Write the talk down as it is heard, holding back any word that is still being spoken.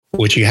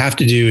what you have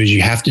to do is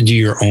you have to do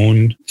your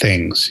own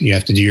things. You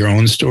have to do your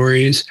own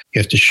stories. You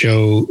have to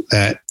show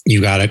that you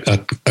got a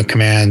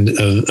command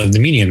of the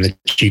medium,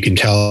 that you can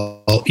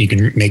tell, you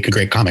can make a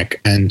great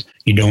comic, and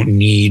you don't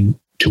need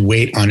to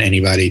wait on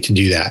anybody to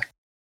do that.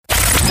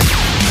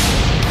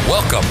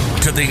 Welcome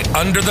to the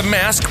Under the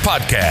Mask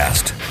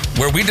podcast,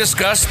 where we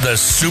discuss the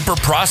super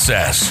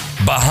process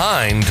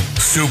behind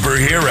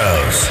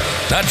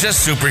superheroes. Not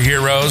just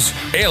superheroes,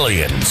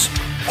 aliens,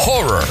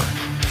 horror,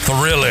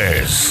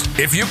 thrillers.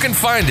 If you can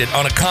find it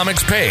on a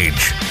comics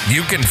page,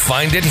 you can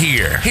find it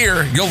here.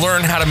 Here, you'll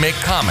learn how to make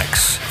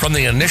comics, from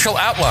the initial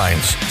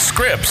outlines,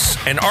 scripts,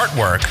 and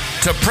artwork,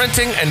 to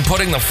printing and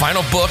putting the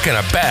final book in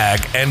a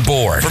bag and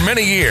board. For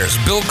many years,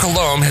 Bill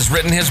Colomb has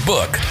written his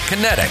book,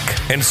 Kinetic,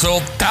 and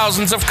sold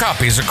thousands of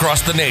copies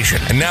across the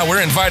nation. And now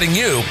we're inviting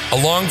you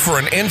along for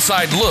an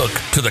inside look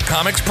to the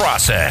comics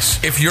process.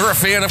 If you're a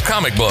fan of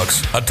comic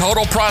books, a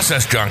total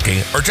process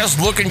junkie, or just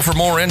looking for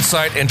more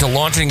insight into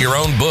launching your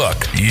own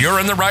book, you're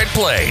in the right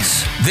place.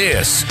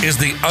 This is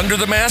the Under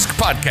the Mask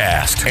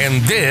podcast,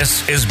 and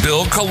this is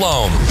Bill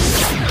Colomb.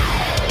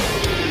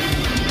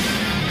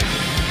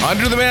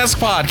 Under the Mask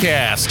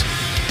podcast,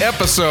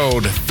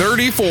 episode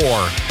 34.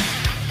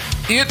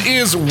 It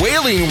is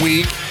Whaling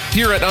Week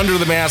here at Under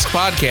the Mask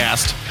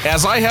podcast,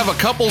 as I have a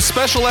couple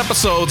special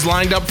episodes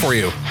lined up for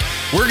you.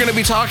 We're going to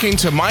be talking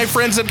to my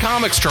friends at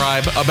Comics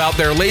Tribe about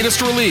their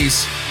latest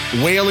release,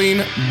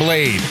 Wailing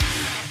Blade.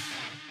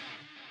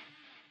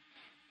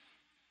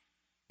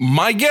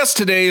 My guest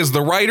today is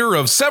the writer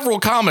of several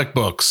comic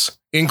books,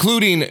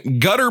 including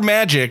Gutter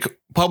Magic,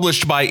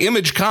 published by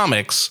Image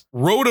Comics,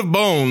 Road of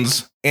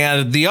Bones,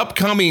 and the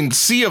upcoming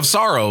Sea of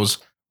Sorrows,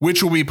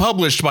 which will be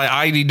published by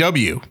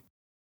IDW.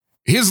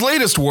 His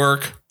latest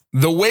work,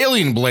 The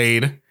Wailing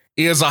Blade,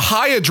 is a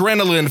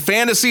high-adrenaline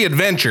fantasy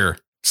adventure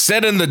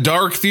set in the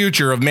dark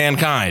future of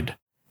mankind.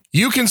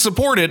 You can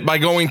support it by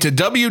going to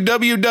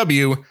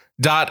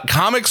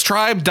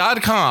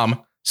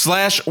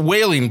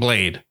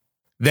www.comicstribe.com/whalingblade.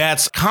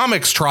 That's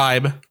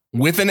comicstribe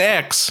with an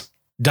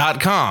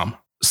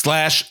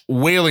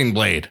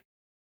X.com/whalingblade.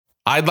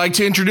 I'd like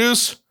to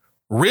introduce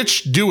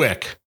Rich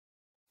Douek.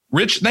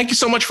 Rich, thank you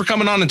so much for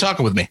coming on and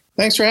talking with me.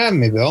 Thanks for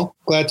having me, Bill.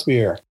 Glad to be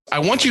here. I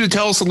want you to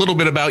tell us a little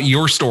bit about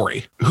your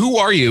story. Who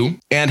are you,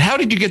 and how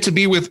did you get to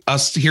be with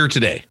us here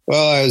today?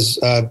 Well, I was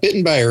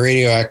bitten by a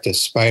radioactive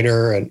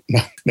spider. And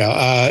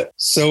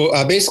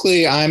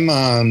basically, I'm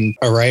a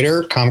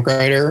writer, comic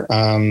writer,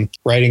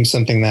 writing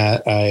something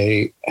that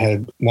I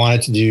had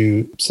wanted to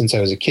do since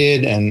I was a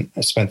kid, and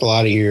I spent a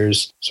lot of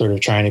years sort of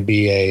trying to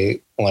be a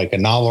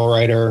novel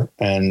writer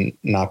and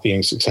not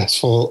being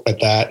successful at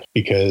that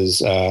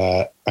because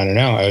I don't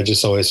know. I would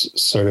just always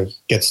sort of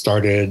get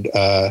started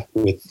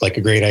with like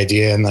a great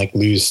idea and like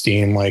lose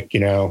steam, like,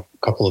 a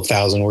couple of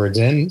thousand words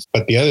in.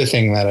 But the other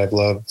thing that I've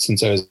loved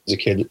since I was a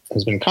kid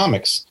has been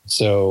comics.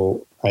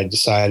 So I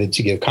decided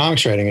to give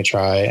comics writing a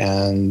try.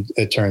 And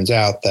it turns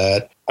out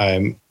that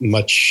I'm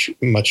much,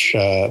 much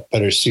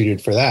better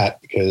suited for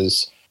that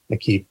because I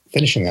keep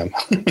finishing them.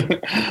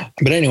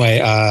 But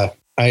anyway,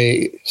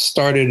 I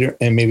started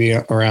in maybe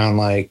around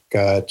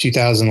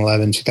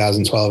 2011,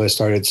 2012, I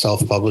started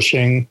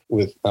self-publishing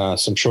with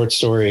some short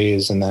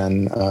stories and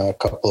then a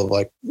couple of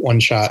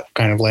one-shot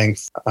kind of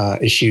length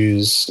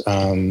issues.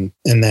 And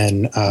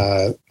then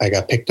I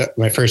got picked up.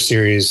 My first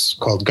series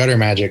called Gutter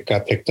Magic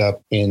got picked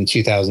up in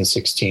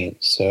 2016.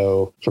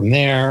 So from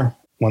there,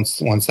 once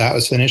that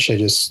was finished, I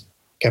just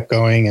kept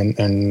going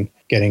and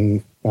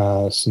getting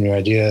some new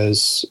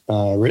ideas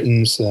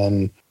written. So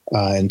then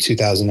in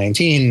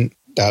 2019,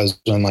 that was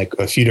on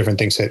a few different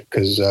things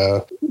because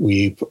I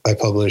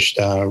published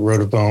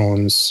Road of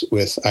Bones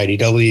with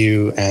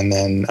IDW and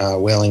then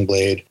Wailing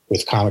Blade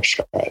with Comics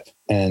Tribe.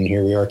 And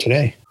here we are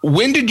today.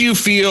 When did you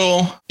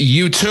feel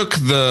you took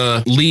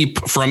the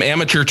leap from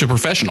amateur to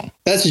professional?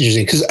 That's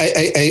interesting because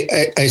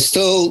I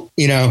still,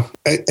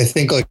 I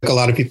think a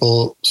lot of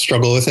people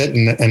struggle with it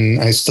and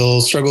I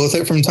still struggle with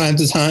it from time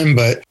to time.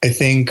 But I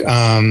think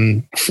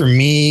for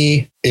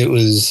me, it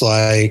was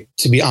to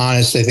be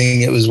honest, I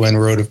think it was when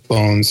Road of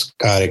Bones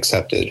got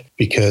accepted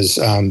because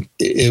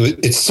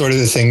it's sort of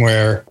the thing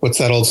where, what's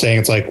that old saying?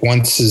 It's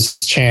once is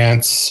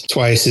chance,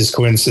 twice is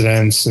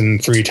coincidence,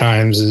 and three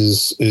times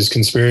is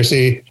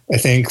conspiracy, I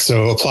think.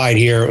 So applied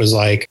here, it was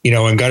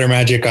when Gutter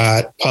Magic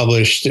got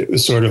published, it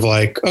was sort of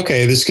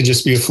okay, this could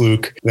just be a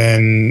fluke.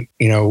 Then,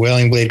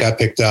 Wailing Blade got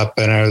picked up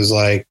and I was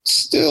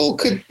still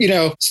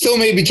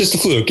maybe just a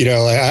fluke,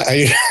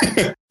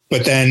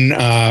 But then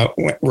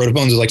Road of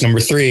Bones was number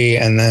 3.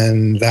 And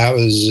then that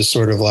was just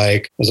sort of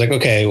I was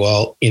okay,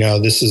 well,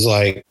 this is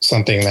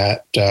something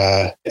that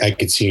I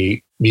could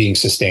see being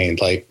sustained.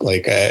 I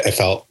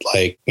felt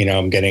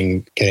I'm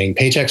getting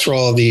paychecks for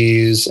all of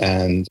these.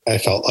 And I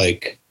felt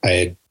like I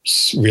had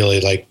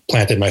really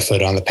planted my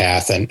foot on the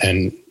path and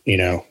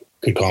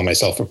could call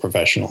myself a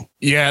professional.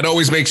 Yeah, it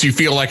always makes you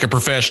feel like a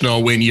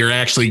professional when you're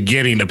actually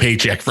getting a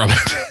paycheck from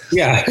it.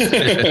 Yeah.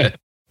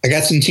 I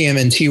got some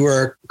TMNT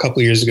work a couple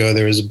of years ago.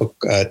 There was a book,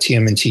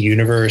 TMNT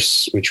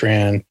Universe, which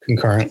ran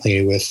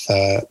concurrently with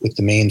the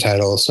main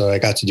title. So I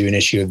got to do an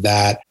issue of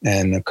that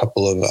and a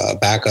couple of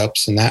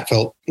backups, and that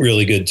felt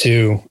really good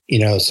too.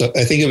 So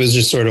I think it was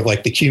just sort of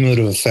like the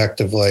cumulative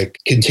effect of like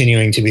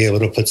continuing to be able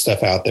to put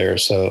stuff out there,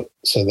 so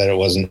that it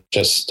wasn't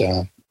just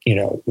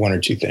one or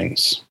two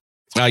things.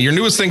 Your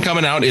newest thing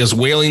coming out is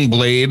Wailing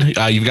Blade.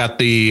 You've got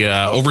the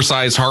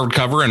oversized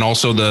hardcover and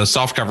also the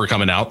softcover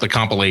coming out, the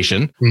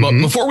compilation. Mm-hmm. But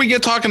before we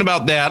get talking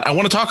about that, I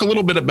want to talk a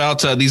little bit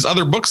about these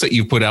other books that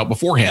you've put out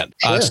beforehand.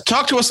 Sure.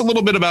 Talk to us a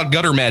little bit about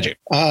Gutter Magic.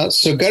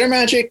 So Gutter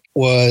Magic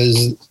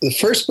was the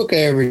first book I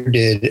ever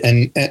did,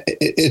 and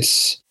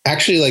it's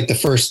actually like the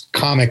first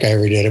comic I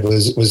ever did. It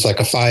was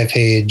like a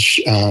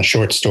 5-page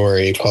short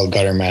story called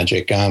Gutter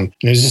Magic. And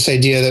there's this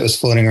idea that was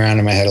floating around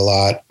in my head a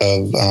lot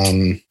of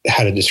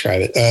how to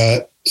describe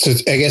it. So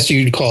I guess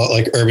you'd call it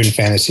like urban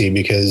fantasy,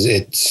 because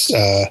it's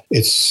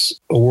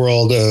a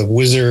world of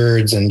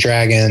wizards and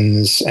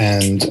dragons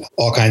and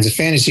all kinds of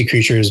fantasy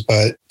creatures,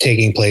 but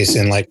taking place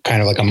in like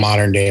kind of like a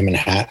modern day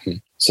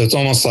Manhattan. So it's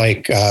almost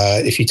like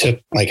if you took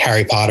like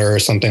Harry Potter or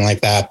something like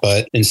that,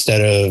 but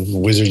instead of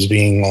wizards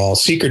being all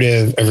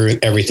secretive,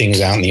 everything's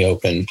out in the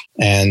open.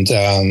 And,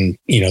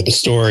 the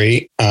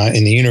story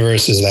in the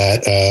universe is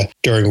that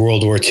during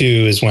World War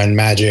II is when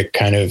magic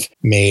kind of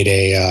made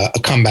a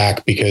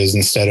comeback, because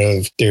instead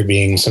of there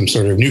being some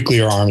sort of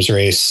nuclear arms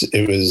race,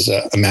 it was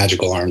a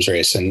magical arms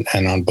race. And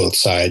on both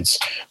sides,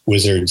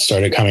 wizards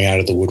started coming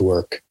out of the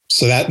woodwork.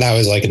 So that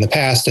was like in the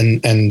past.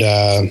 And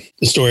the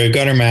story of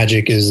Gutter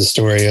Magic is the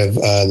story of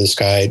this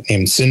guy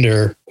named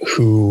Cinder,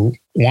 who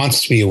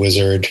wants to be a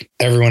wizard.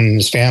 Everyone in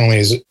his family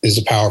is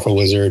a powerful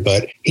wizard,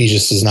 but he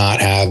just does not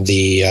have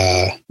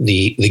the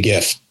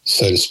gift,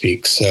 so to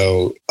speak.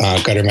 So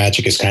Gutter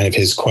Magic is kind of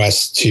his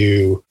quest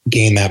to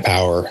gain that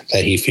power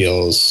that he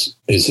feels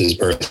is his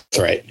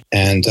birthright.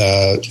 And,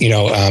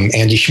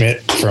 Andy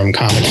Schmidt from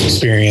Comics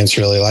Experience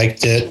really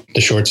liked it,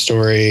 the short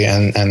story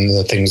and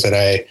the things that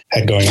I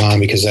had going on,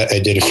 because I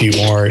did a few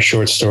more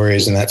short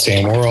stories in that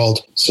same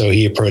world. So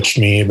he approached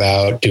me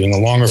about doing a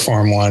longer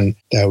form one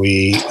that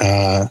we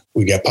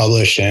got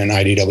published, and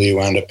IDW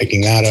wound up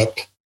picking that up.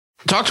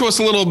 Talk to us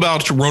a little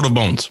about Road of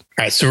Bones.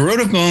 All right. So Road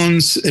of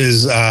Bones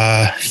is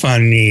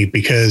funny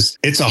because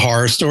it's a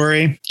horror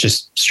story,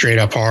 just straight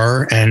up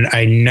horror. And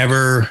I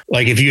never,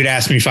 like, if you had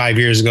asked me 5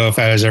 years ago if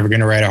I was ever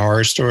going to write a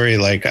horror story,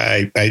 like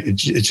it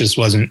just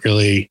wasn't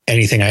really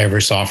anything I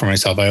ever saw for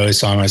myself. I always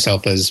saw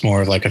myself as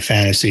more of like a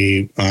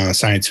fantasy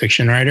science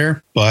fiction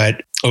writer.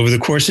 But over the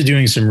course of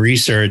doing some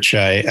research,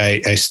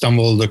 I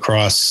stumbled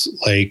across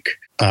like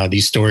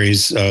these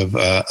stories of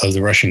the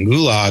Russian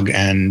Gulag,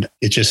 and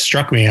it just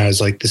struck me. I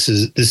was like,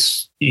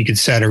 this you could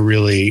set a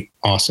really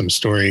awesome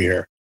story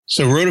here.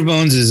 So Road of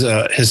Bones is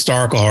a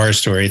historical horror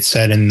story. It's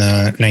set in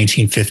the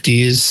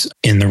 1950s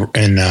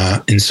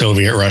in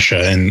Soviet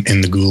Russia in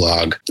the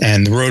Gulag.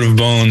 And the Road of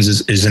Bones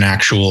is an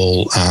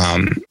actual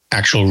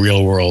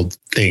real world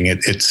thing.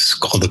 It's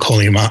called the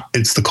Kolyma.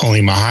 It's the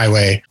Kolyma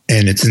Highway,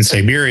 and it's in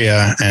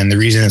Siberia. And the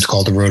reason it's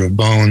called the Road of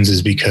Bones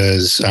is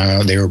because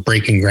they were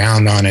breaking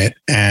ground on it.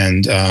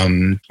 And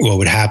what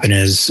would happen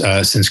is,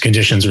 since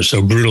conditions were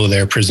so brutal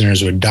there,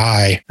 prisoners would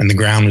die, and the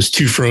ground was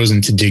too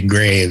frozen to dig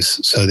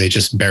graves. So they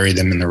just buried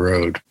them in the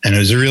road. And it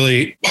was a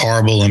really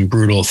horrible and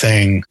brutal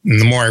thing. And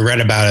the more I read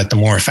about it, the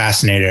more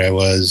fascinated I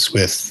was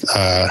with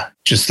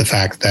just the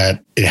fact that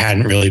it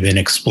hadn't really been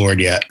explored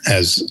yet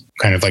as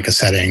kind of like a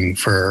setting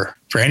for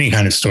any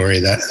kind of story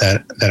that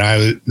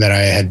I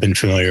had been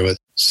familiar with.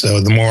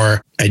 So the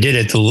more I did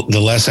it, the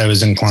less I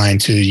was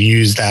inclined to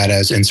use that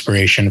as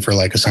inspiration for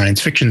like a science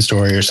fiction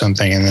story or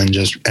something, and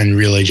then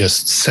really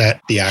just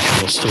set the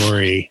actual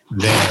story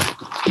there.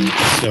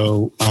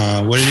 So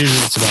what it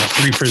is, it's about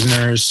 3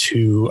 prisoners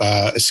who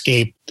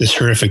escape this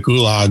horrific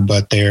gulag,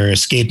 but they're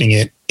escaping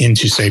it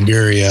into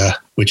Siberia,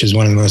 which is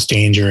one of the most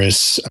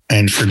dangerous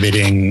and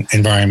forbidding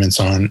environments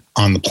on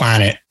the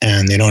planet.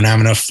 And they don't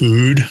have enough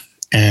food,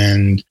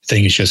 and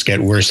things just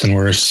get worse and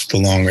worse the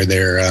longer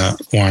they're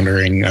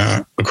wandering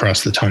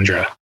across the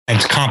tundra.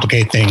 And to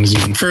complicate things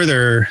even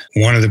further,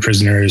 one of the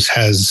prisoners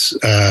has,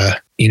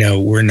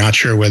 we're not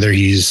sure whether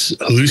he's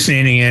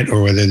hallucinating it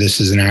or whether this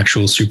is an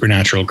actual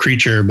supernatural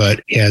creature,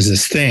 but he has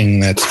this thing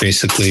that's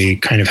basically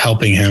kind of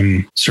helping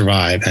him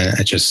survive. And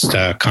it just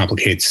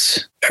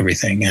complicates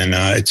everything. And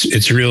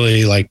it's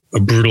really like a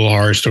brutal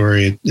horror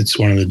story. It's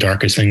one of the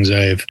darkest things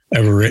I've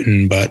ever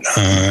written, but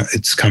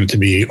it's come to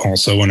be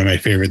also one of my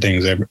favorite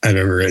things I've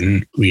ever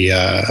written.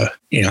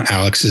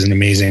 Alex is an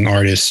amazing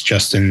artist.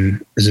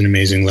 Justin is an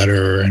amazing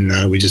letterer.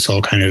 And we just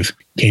all kind of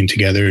came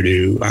together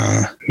to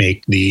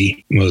make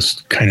the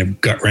most kind of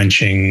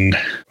gut-wrenching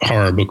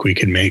horror book we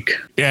could make.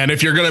 Yeah, and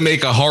if you're going to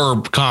make a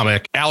horror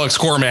comic, Alex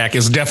Cormack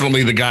is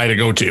definitely the guy to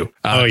go to.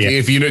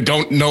 If you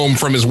don't know him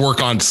from his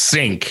work on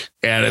Sync,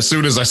 and as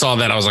soon as I saw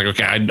that, I was like,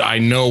 okay, I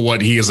know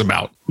what he is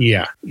about.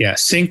 Yeah.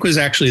 Sync was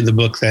actually the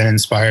book that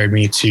inspired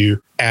me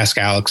to ask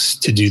Alex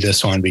to do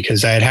this one,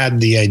 because I had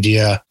the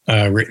idea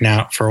written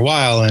out for a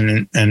while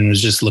and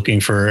was just looking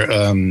for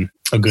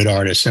a good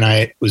artist. And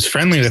I was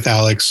friendly with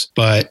Alex,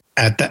 but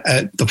at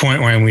the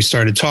point when we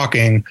started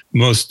talking,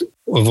 most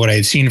of what I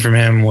had seen from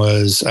him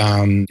was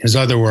his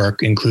other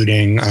work,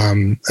 including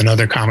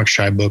another Comics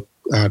Tribe book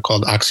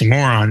called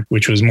Oxymoron,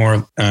 which was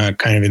more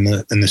kind of in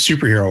the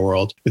superhero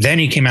world. But then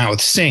he came out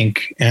with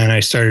Sync, and I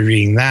started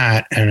reading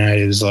that, and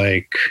I was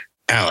like,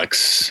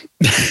 Alex,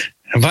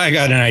 have I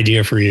got an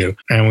idea for you?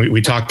 And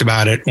we talked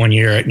about it one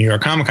year at New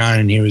York Comic Con,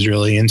 and he was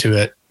really into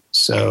it.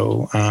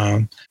 So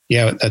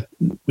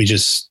we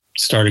just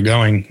started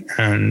going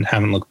and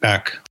haven't looked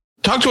back.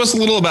 Talk to us a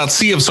little about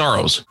Sea of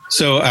Sorrows.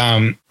 So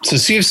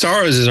Sea of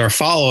Sorrows is our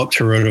follow-up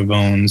to Road of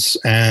Bones.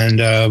 And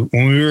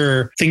when we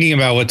were thinking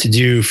about what to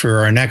do for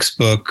our next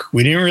book,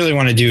 we didn't really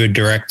want to do a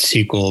direct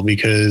sequel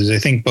because I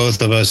think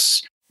both of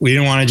us, we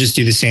didn't want to just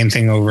do the same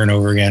thing over and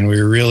over again.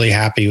 We were really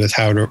happy with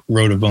how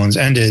Road of Bones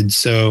ended.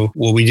 So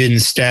what we did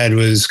instead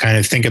was kind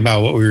of think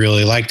about what we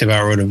really liked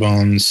about Road of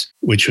Bones,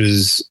 which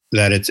was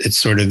that it's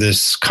sort of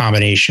this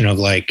combination of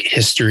like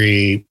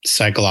history,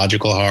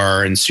 psychological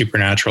horror, and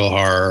supernatural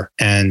horror,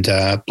 and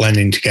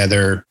blending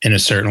together in a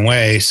certain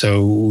way.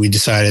 So we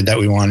decided that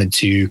we wanted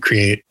to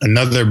create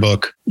another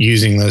book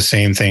using those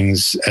same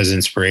things as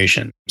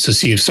inspiration. So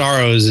Sea of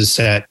Sorrows is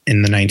set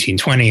in the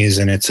 1920s,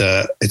 and it's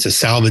a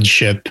salvage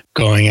ship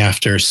going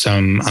after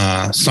some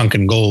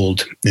sunken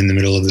gold in the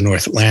middle of the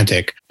North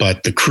Atlantic.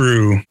 But the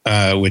crew,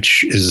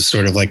 which is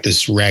sort of like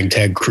this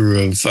ragtag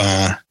crew of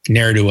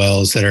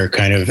ne'er-do-wells that are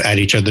kind of at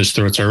each other's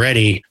throats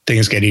already,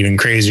 things get even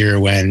crazier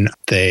when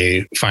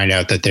they find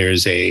out that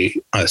there's a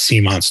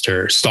sea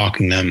monster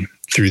stalking them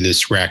through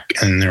this wreck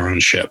and their own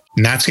ship.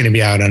 And that's going to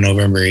be out on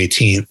November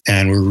 18th.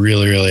 And we're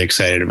really, really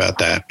excited about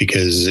that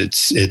because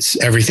it's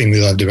everything we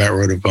loved about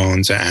Road of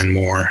Bones and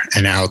more.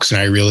 And Alex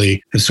and I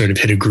really have sort of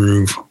hit a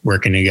groove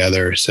working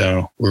together.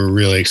 So we're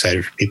really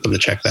excited for people to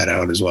check that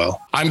out as well.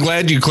 I'm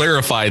glad you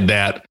clarified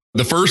that.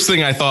 The first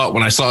thing I thought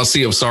when I saw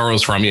Sea of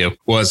Sorrows from you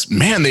was,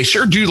 man, they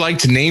sure do like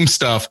to name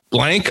stuff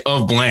blank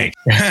of blank.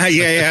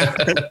 Yeah.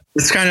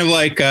 It's kind of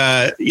like,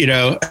 I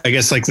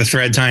guess like the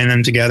thread tying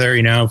them together.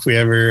 If we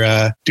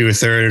ever do a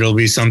third, it'll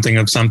be something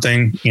of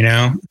something,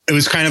 It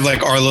was kind of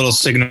like our little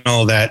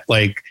signal that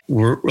like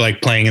we're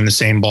like playing in the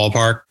same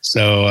ballpark.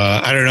 So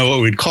I don't know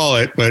what we'd call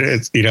it, but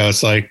it's,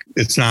 it's like,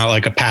 it's not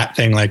like a pat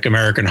thing like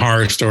American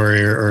Horror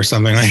Story or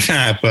something like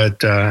that.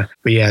 But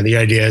yeah, the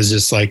idea is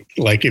just like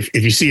if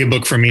you see a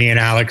book from me and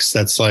Alex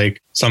that's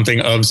like something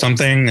of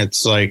something,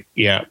 it's like,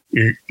 yeah,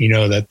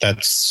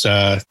 that's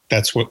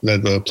what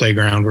the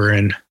playground we're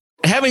in.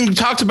 Having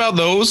talked about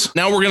those,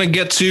 now we're going to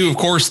get to, of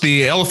course,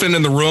 the elephant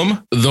in the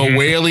room, the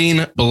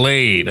Wailing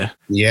Blade.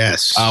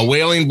 Yes.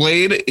 Wailing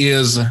Blade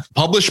is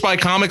published by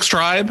Comics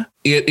Tribe.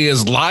 It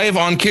is live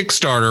on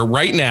Kickstarter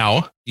right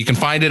now. You can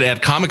find it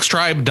at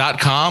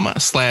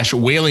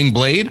comicstribe.com/Wailing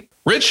Blade.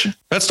 Rich,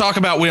 let's talk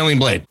about Wailing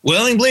Blade.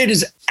 Wailing Blade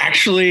is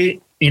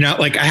actually,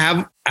 like I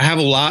have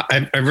a lot.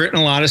 I've written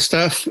a lot of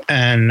stuff,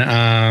 and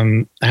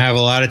I have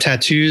a lot of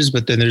tattoos.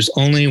 But then there's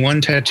only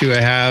one tattoo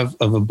I have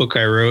of a book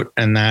I wrote,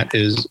 and that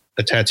is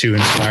a tattoo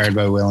inspired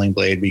by Wailing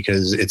Blade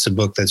because it's a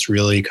book that's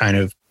really kind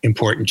of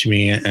important to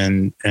me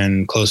and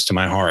close to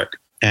my heart.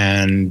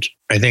 And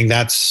I think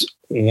that's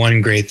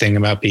one great thing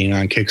about being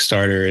on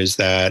Kickstarter is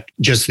that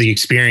just the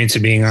experience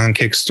of being on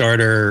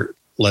Kickstarter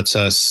lets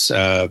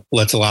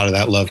a lot of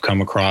that love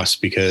come across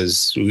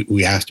because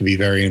we have to be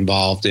very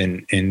involved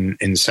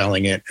in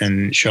selling it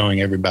and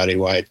showing everybody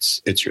why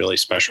it's really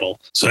special.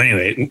 So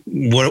anyway,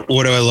 what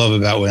do I love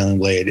about Wailing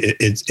Blade?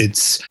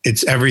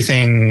 It's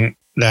everything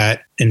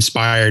that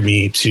inspired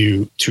me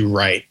to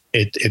write.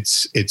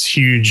 It's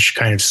huge,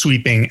 kind of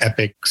sweeping,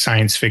 epic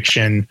science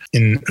fiction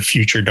in a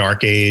future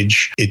dark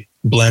age. It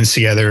blends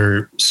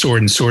together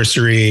sword and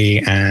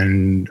sorcery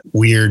and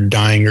weird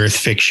dying earth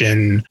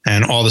fiction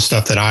and all the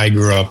stuff that I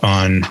grew up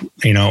on,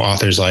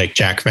 authors like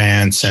Jack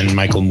Vance and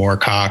Michael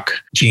Moorcock,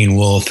 Gene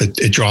Wolfe.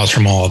 It draws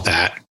from all of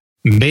that.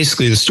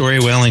 Basically, the story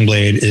of Wailing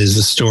Blade is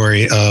the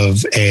story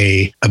of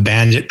a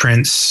bandit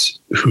prince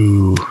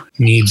who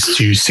needs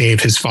to save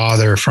his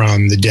father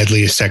from the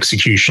deadliest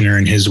executioner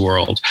in his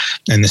world.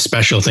 And the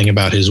special thing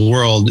about his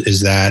world is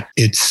that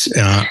it's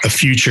a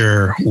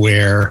future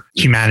where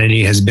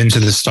humanity has been to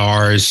the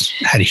stars,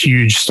 had a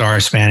huge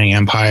star-spanning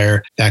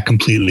empire that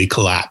completely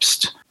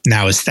collapsed.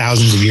 Now it's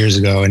thousands of years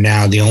ago, and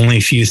now the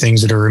only few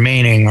things that are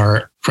remaining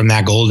are from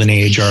that golden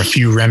age are a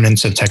few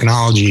remnants of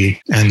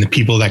technology, and the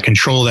people that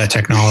control that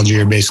technology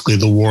are basically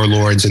the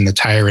warlords and the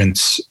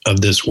tyrants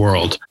of this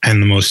world.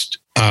 And the most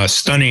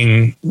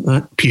stunning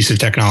piece of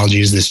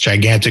technology is this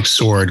gigantic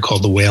sword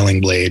called the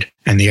Wailing Blade,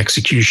 and the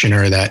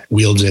executioner that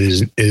wields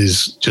it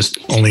is just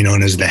only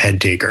known as the Head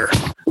Taker.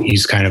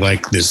 He's kind of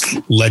like this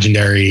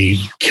legendary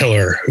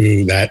killer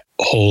that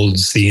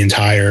holds the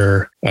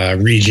entire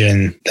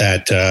region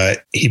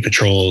that he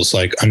patrols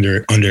like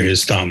under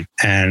his thumb.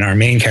 And our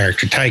main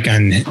character,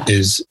 Tychon,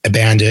 is a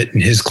bandit,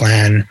 and his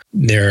clan,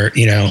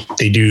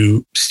 they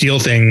do steal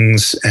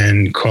things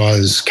and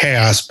cause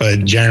chaos,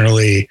 but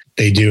generally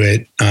they do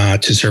it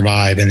to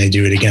survive, and they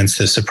do it against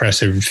this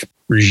oppressive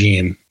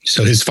regime.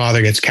 So his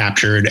father gets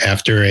captured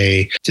after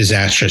a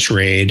disastrous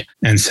raid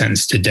and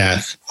sentenced to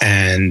death.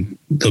 And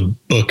the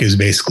book is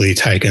basically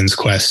Taiken's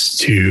quest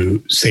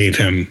to save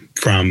him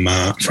from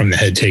the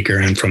head taker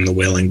and from the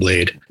Wailing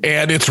Blade.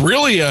 And it's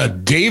really a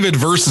David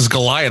versus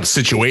Goliath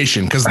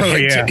situation because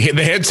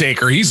the head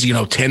taker, he's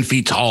 10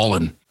 feet tall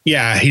and.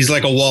 Yeah, he's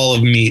like a wall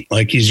of meat.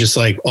 Like he's just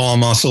like all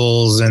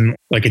muscles and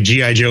like a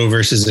G.I. Joe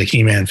versus a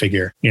He-Man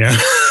figure,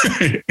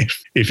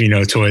 if you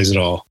know toys at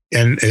all.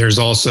 And there's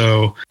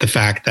also the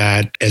fact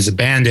that as a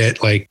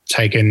bandit, like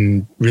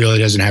Taiken really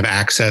doesn't have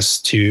access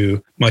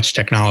to much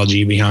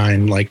technology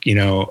behind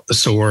a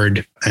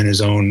sword and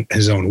his own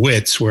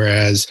wits,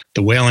 whereas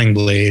the Wailing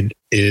Blade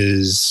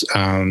is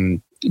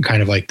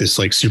kind of like this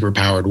super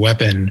powered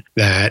weapon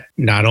that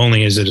not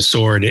only is it a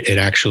sword, it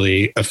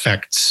actually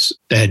affects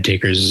the head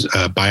taker's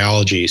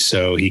biology.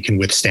 So he can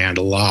withstand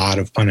a lot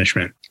of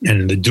punishment.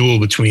 And the duel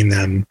between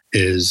them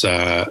is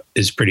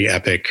pretty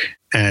epic.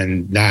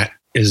 And that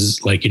is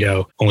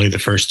only the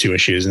first 2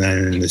 issues. And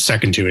then in the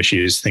second 2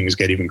 issues, things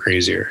get even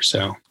crazier.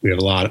 So we have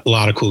a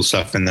lot of cool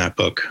stuff in that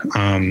book.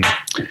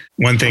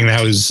 One thing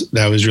that was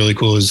really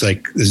cool is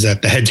that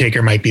the head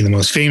taker might be the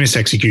most famous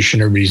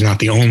executioner, but he's not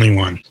the only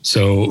one.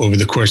 So over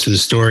the course of the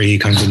story, he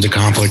comes into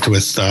conflict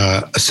with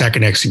a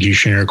second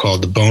executioner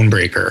called the Bone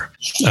Breaker,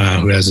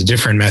 who has a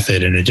different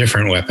method and a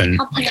different weapon.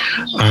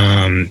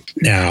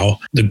 Now,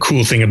 the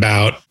cool thing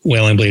about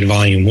Wailing Blade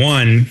Volume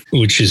 1,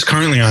 which is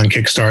currently on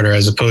Kickstarter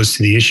as opposed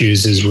to the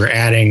issues, is we're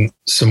adding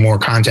some more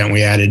content.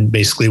 We added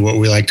basically what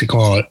we like to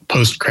call a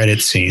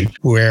post-credit scene,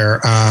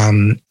 where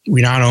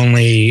we not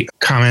only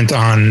comment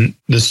on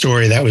the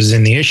story that was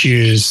in the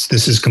issues,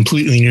 this is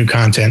completely new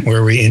content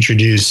where we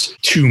introduce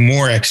 2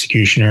 more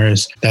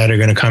executioners that are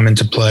going to come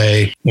into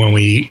play when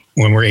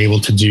we're able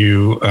to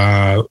do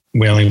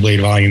Wailing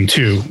Blade Volume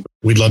 2.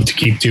 We'd love to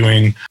keep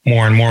doing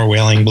more and more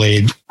Wailing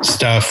Blade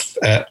stuff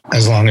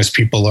as long as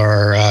people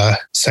are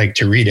psyched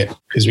to read it,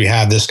 because we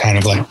have this kind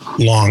of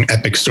long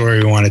epic story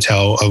we want to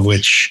tell, of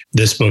which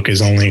this book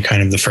is only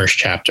kind of the first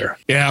chapter.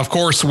 Yeah, of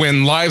course,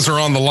 when lives are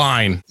on the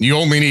line, you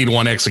only need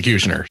one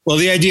executioner. Well,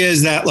 the idea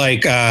is that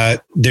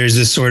there's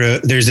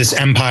this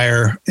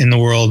empire in the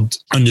world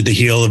under the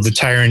heel of the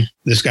tyrant,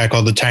 this guy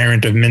called the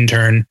Tyrant of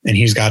Minturn, and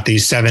he's got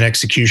these 7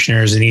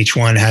 executioners, and each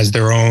one has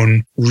their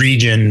own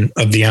region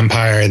of the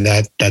empire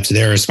that's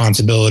their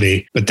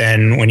responsibility. But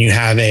then when you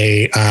have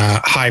a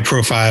high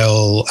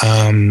profile,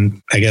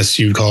 I guess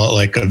you'd call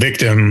it a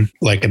victim,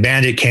 like a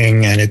bandit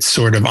king, and it's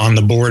sort of on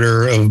the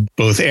border of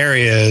both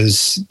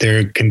areas,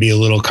 there can be a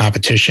little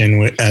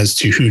competition as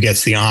to who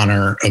gets the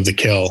honor of the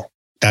kill.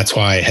 That's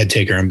why Head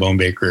Taker and Bone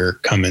Breaker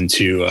come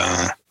into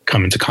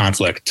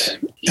conflict.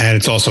 And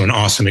it's also an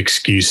awesome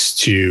excuse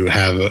to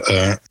have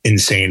a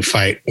insane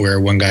fight where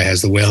one guy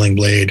has the Wailing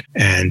Blade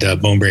and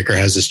Bone Breaker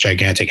has this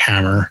gigantic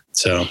hammer.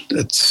 So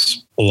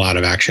it's a lot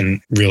of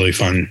action, really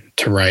fun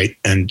to write,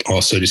 and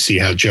also to see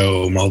how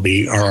Joe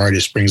Mulvey, our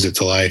artist, brings it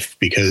to life,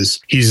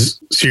 because he's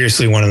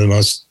seriously one of the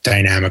most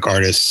dynamic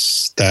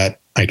artists that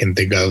I can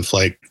think of.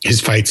 His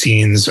fight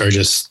scenes are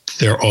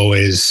they're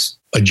always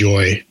a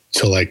joy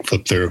to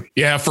flip through.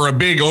 Yeah, for a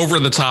big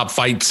over-the-top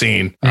fight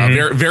scene,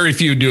 very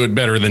few do it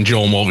better than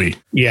Joel Mulvey.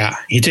 Yeah,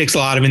 he takes a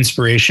lot of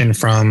inspiration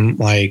from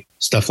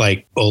stuff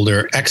like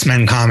older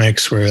X-Men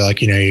comics where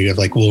you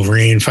have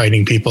Wolverine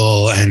fighting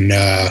people, and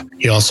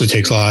he also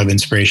takes a lot of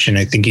inspiration,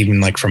 I think,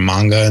 even from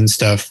manga and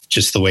stuff,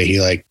 just the way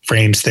he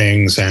frames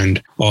things,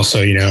 and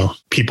also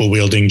people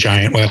wielding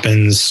giant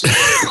weapons.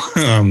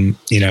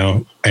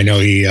 I know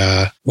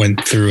he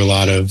went through a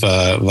lot of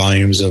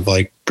volumes of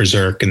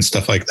Berserk and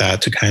stuff like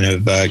that to kind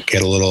of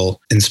get a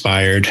little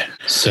inspired.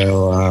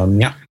 So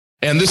yeah.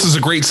 And this is a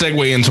great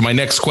segue into my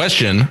next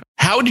question.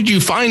 How did you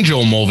find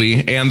Joel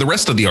Mulvey and the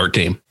rest of the art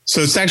team?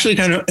 So it's actually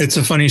it's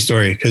a funny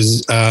story,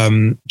 because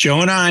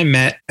Joe and I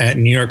met at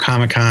New York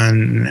Comic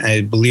Con,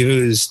 I believe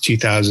it was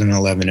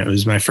 2011. It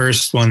was my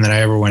first one that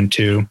I ever went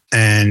to.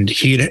 And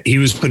he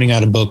was putting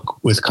out a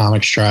book with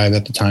Comics Tribe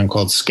at the time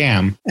called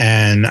Scam.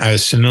 And I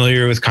was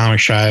familiar with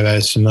Comics Tribe. I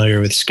was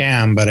familiar with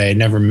Scam, but I had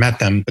never met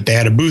them. But they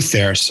had a booth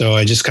there. So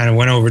I just kind of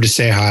went over to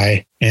say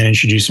hi and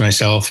introduce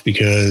myself,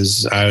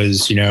 because I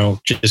was,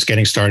 just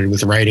getting started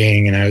with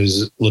writing, and I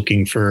was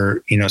looking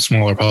for,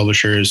 smaller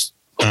publishers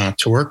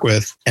to work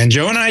with. And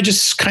Joe and I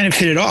just kind of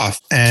hit it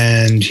off.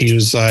 And he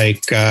was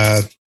like,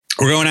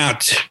 we're going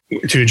out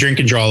to a drink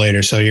and draw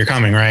later, so you're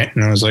coming, right?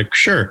 And I was like,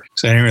 sure.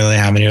 So I didn't really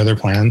have any other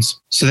plans.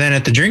 So then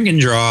at the drink and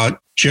draw,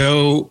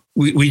 Joe,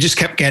 we just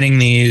kept getting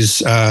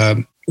these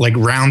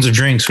rounds of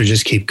drinks would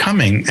just keep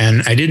coming.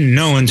 And I didn't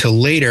know until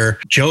later,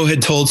 Joe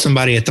had told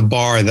somebody at the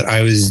bar that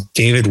I was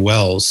David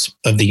Wells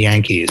of the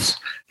Yankees,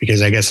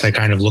 because I guess I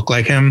kind of look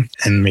like him,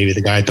 and maybe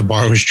the guy at the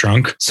bar was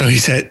drunk. So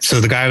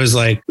the guy was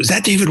like, was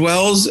that David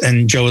Wells?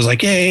 And Joe was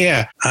like,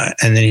 yeah.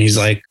 And then he's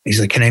like,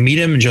 can I meet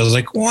him? And Joe's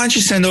like, well, why don't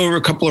you send over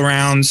a couple of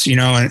rounds, and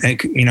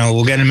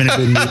we'll get him in a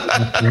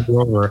good mood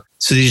over.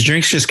 So these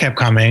drinks just kept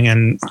coming,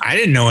 and I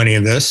didn't know any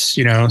of this,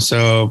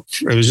 so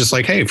it was just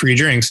like, hey, free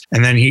drinks.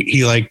 And then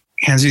he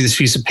hands me this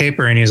piece of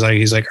paper and he's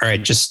like, all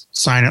right, just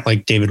sign it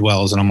like David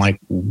Wells. And I'm like,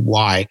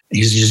 why?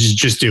 He's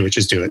just do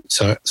it.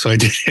 So I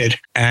did it.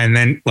 And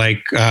then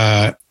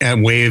I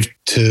waved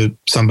to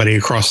somebody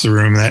across the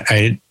room that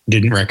I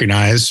didn't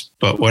recognize,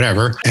 but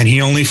whatever. And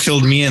he only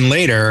filled me in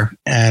later,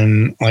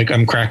 and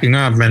I'm cracking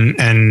up,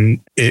 and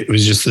it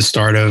was just the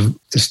start of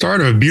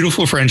a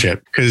beautiful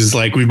friendship, because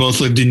we both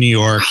lived in New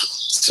York.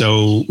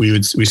 So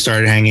we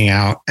started hanging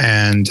out,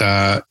 and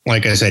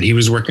like I said, he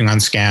was working on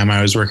Scam,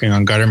 I was working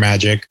on Gutter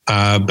Magic.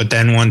 But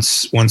then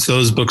once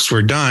those books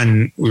were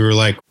done, we were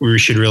like, we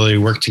should really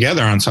work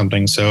together on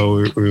something.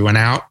 So we went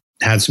out,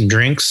 had some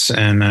drinks,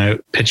 and I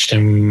pitched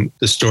him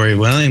the story of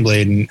Wailing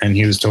Blade, and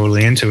he was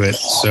totally into it.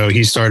 So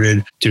he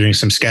started doing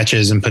some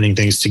sketches and putting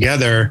things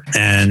together,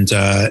 and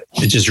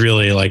it just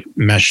really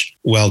meshed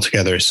well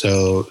together.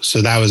 So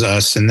that was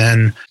us. And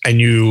then I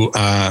knew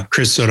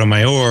Chris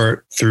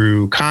Sotomayor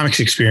through Comics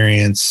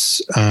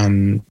Experience,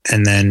 and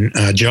then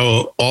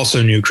Joe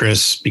also knew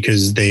Chris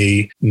because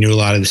they knew a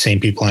lot of the same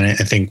people, and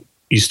I think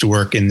used to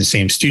work in the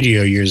same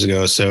studio years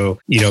ago. So,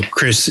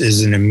 Chris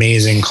is an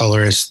amazing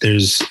colorist.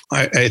 There's,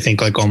 I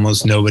think,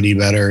 almost nobody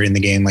better in the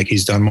game.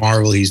 He's done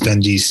Marvel, he's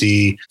done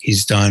DC,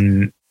 he's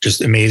done just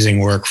amazing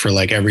work for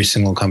every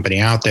single company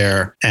out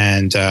there.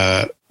 And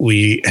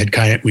we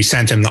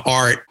sent him the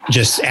art,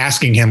 just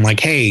asking him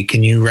hey,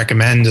 can you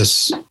recommend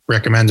us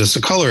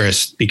a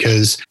colorist?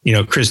 Because,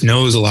 Chris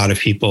knows a lot of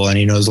people, and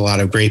he knows a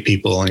lot of great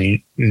people, and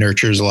he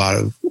nurtures a lot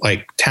of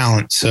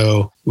talent.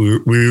 So we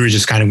were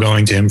just kind of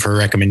going to him for a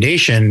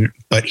recommendation,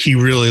 but he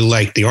really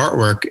liked the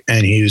artwork,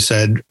 and he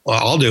said, well,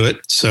 I'll do it.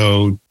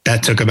 So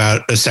that took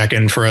about a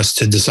second for us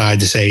to decide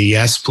to say,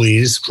 yes,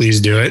 please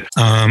do it.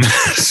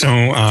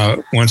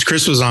 So once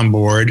Chris was on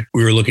board,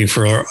 we were looking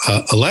for a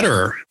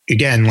letterer.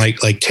 Again, like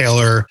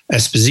Taylor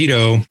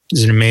Esposito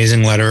is an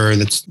amazing letterer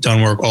that's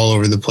done work all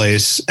over the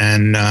place.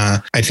 And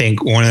I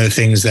think one of the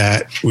things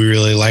that we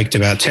really liked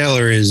about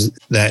Taylor is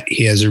that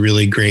he has a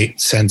really great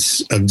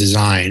sense of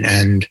design.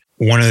 And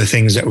one of the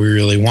things that we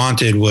really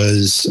wanted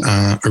was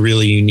a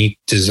really unique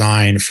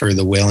design for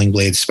the Wailing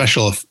Blade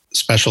special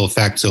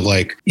effects of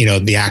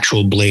the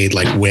actual blade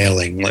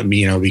wailing,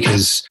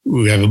 because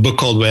we have a book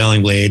called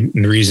Wailing Blade,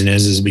 and the reason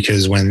is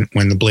because when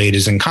the blade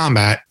is in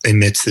combat, it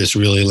emits this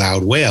really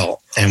loud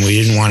wail, and we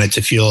didn't want it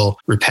to feel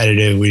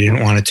repetitive, we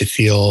didn't want it to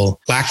feel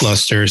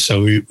lackluster,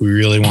 so we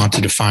really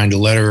wanted to find a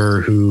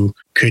letterer who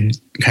could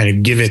kind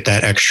of give it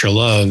that extra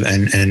love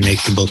and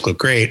make the book look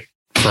great.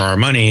 For our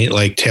money,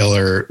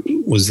 Taylor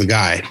was the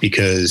guy,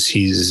 because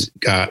he's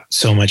got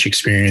so much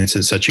experience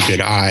and such a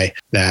good eye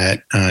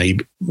that he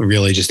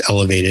really just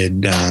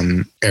elevated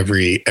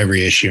every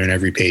issue and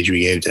every page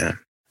we gave to him.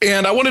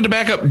 And I wanted to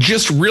back up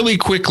just really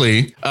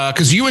quickly,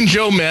 because you and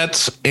Joe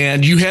met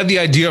and you had the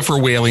idea for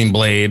Wailing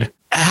Blade.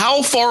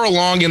 How far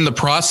along in the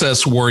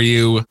process were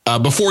you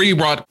before you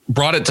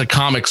brought it to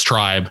Comics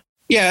Tribe?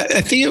 Yeah,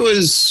 I think it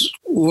was,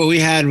 what we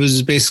had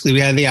was basically, we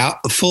had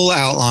the full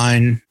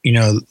outline,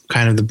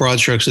 kind of the broad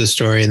strokes of the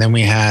story. And then we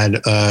had,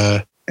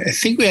 I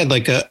think we had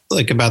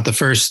about the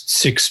first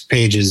 6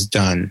 pages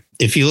done.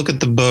 If you look at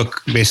the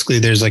book, basically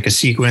there's a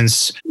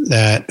sequence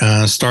that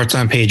starts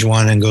on page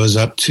 1 and goes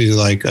up to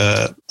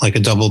a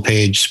double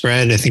page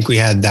spread. I think we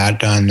had that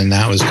done, and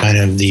that was kind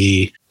of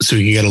so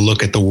you get a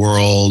look at the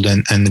world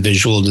and the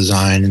visual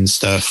design and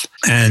stuff.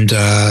 And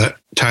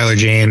Tyler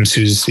James,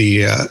 who's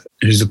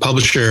the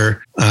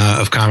publisher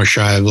of Comics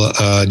Tribe,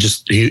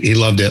 he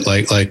loved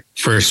it.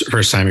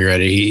 First time he read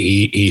it,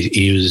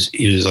 he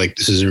was like,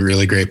 this is a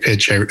really great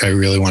pitch. I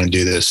really want to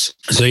do this.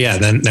 So yeah,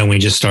 then we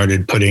just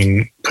started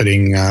putting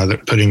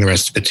the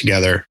rest of it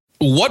together.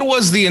 What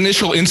was the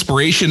initial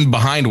inspiration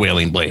behind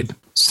Wailing Blade?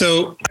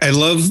 So I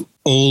love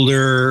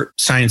older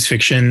science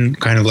fiction,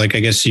 kind of I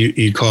guess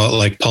you'd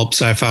call it pulp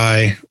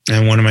sci-fi.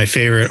 And one of my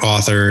favorite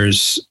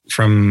authors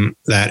from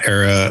that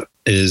era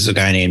is a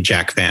guy named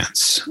Jack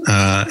Vance.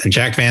 And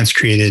Jack Vance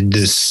created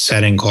this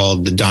setting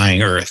called The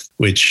Dying Earth,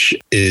 which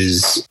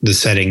is the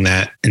setting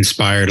that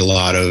inspired a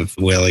lot of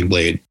Wailing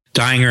Blade.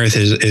 Dying Earth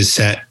is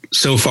set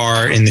so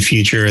far in the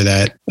future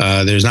that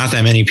there's not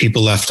that many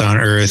people left on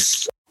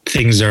Earth.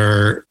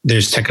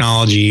 There's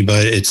technology,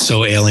 but it's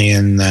so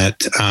alien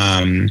that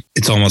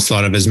it's almost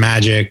thought of as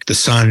magic. The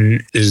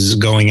sun is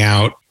going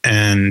out,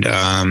 and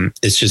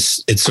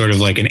it's sort of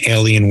like an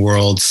alien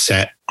world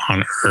set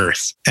on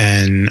Earth.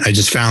 And I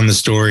just found the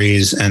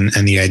stories and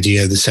the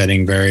idea of the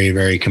setting very,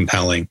 very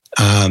compelling.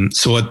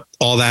 So what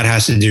all that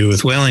has to do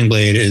with Wailing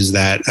Blade is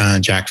that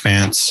Jack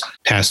Vance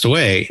passed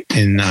away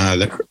in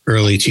the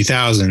early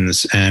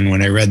 2000s. And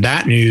when I read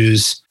that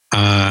news,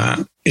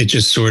 it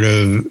just sort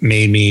of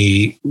made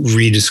me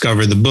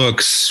rediscover the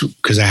books,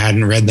 because I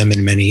hadn't read them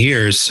in many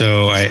years.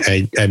 So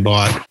I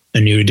bought a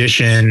new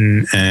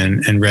edition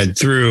and read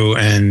through,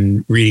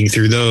 and reading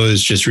through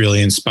those just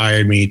really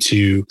inspired me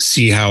to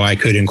see how I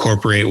could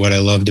incorporate what I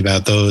loved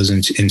about those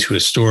into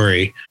a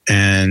story.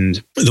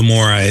 And the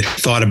more I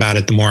thought about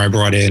it, the more I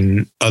brought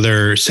in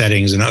other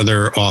settings and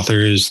other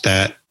authors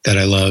that that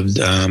I loved.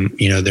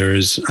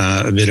 There's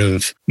a bit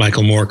of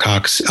Michael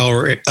Moorcock's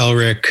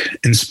Elric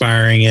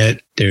inspiring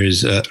it.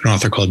 There's an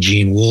author called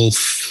Gene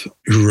Wolfe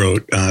who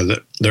wrote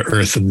the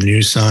Earth of the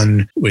New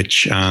Sun,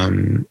 which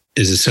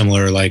is a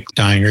similar like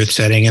dying Earth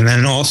setting. And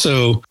then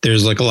also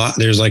there's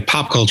like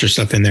pop culture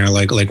stuff in there.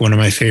 Like one of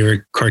my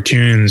favorite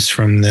cartoons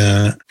from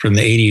the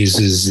 80s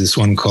is this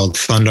one called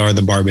Thundarr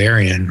the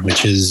Barbarian,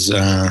 which is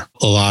a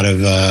lot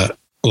of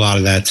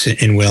that's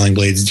in Wailing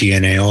Blade's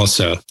DNA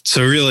also.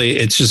 So really,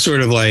 it's just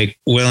sort of like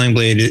Wailing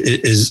Blade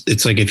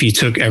it's like if you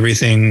took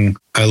everything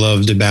I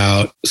loved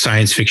about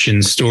science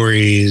fiction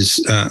stories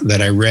that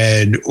I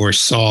read or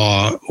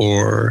saw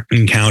or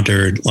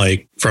encountered,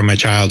 like from my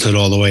childhood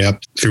all the way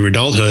up through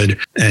adulthood,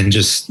 and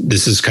just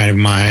this is kind of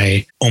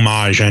my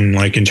homage and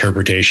like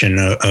interpretation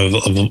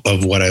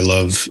of what I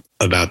love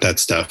about that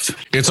stuff.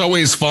 It's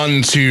always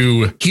fun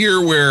to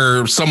hear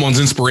where someone's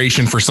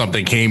inspiration for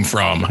something came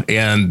from.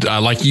 And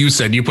like you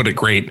said, you put it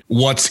great,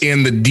 what's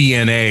in the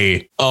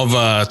DNA of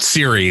a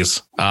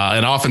series.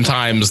 And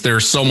oftentimes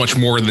there's so much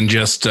more than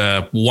just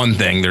one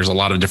thing. There's a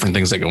lot of different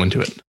things that go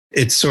into it.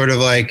 It's sort of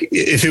like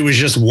if it was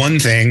just one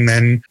thing,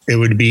 then it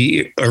would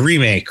be a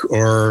remake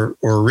or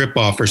a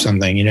ripoff or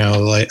something.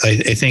 Like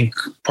I think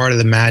part of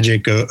the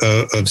magic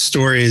of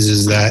stories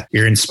is that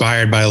you're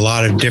inspired by a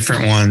lot of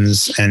different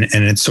ones, and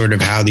it's sort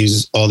of how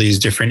all these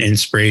different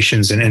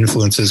inspirations and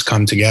influences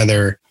come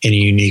together in a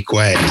unique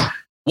way.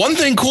 One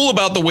thing cool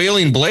about the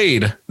Wailing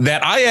Blade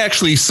that I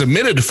actually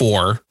submitted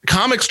for,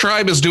 Comics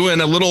Tribe is doing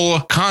a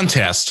little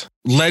contest,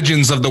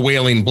 Legends of the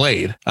Wailing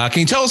Blade. Can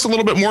you tell us a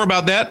little bit more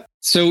about that?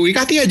 So we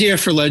got the idea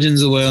for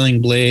Legends of the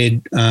Wailing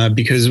Blade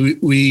because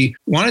we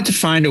wanted to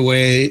find a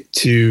way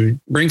to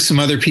bring some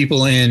other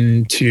people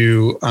in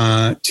to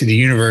the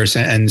universe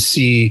and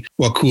see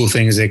what cool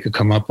things they could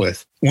come up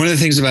with. One of the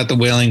things about the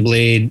Wailing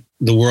Blade,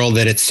 the world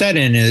that it's set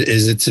in,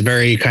 is it's a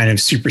very kind of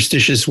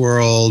superstitious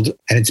world,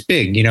 and it's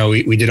big.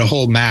 We did a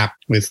whole map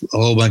with a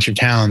whole bunch of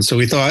towns. So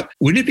we thought,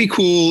 wouldn't it be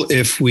cool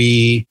if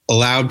we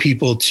allowed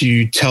people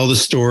to tell the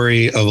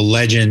story of a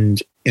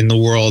legend in the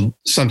world,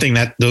 something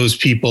that those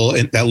people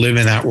that live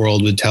in that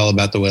world would tell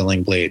about the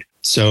Wailing Blade?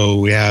 So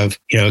we have,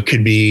 it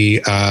could be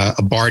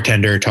a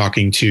bartender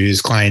talking to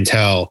his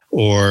clientele,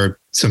 or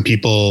some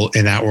people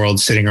in that world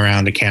sitting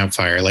around a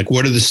campfire. Like,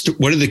 what are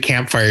the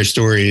campfire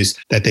stories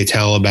that they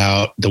tell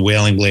about the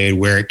Wailing Blade,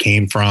 where it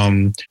came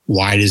from,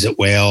 why does it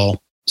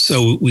wail?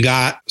 So we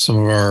got some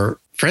of our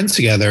friends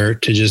together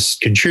to just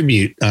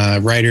contribute,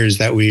 writers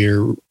that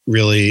we're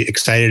really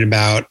excited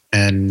about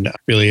and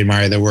really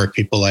admire their work.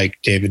 People like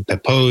David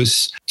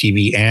Pepose,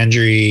 T.B.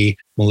 Andre,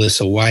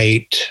 Melissa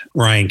White,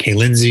 Ryan K.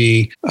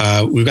 Lindsay.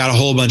 We've got a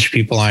whole bunch of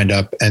people lined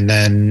up. And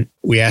then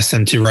we asked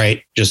them to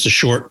write just a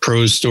short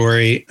prose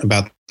story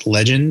about the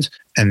legend.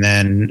 And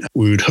then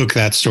we would hook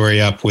that story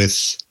up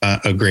with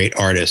a great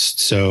artist.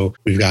 So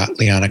we've got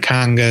Liana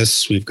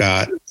Kangas, we've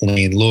got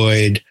Lane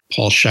Lloyd,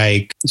 Paul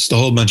Scheich. It's a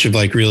whole bunch of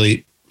like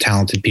really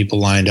talented people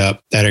lined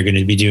up that are going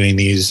to be doing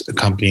these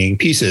accompanying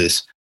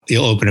pieces.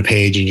 You'll open a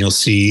page and you'll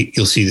see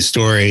the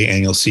story,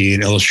 and you'll see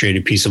an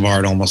illustrated piece of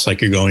art, almost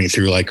like you're going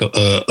through like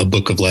a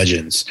book of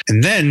legends.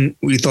 And then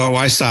we thought,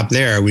 why stop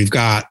there? We've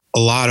got a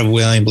lot of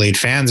Wailing Blade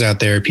fans out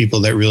there, people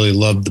that really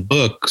love the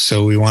book.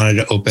 So we wanted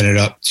to open it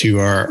up to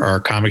our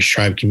Comics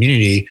Tribe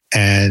community.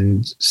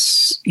 And,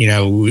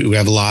 we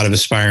have a lot of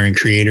aspiring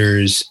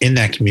creators in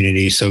that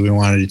community. So we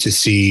wanted to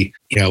see,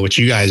 what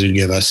you guys would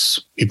give us,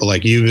 people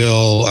like you,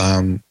 Bill,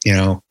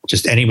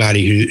 just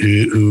anybody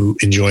who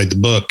enjoyed the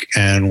book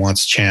and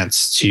wants a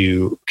chance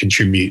to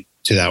contribute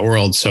to that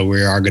world. So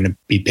we are going to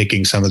be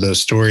picking some of those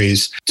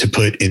stories to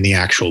put in the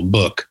actual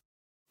book.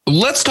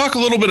 Let's talk a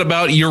little bit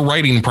about your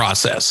writing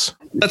process.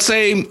 Let's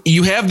say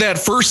you have that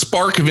first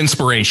spark of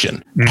inspiration.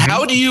 Mm-hmm.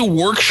 How do you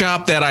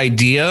workshop that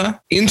idea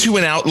into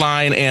an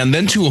outline and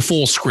then to a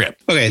full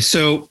script? Okay,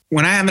 so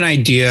when I have an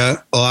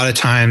idea, a lot of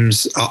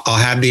times I'll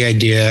have the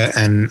idea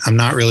and I'm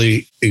not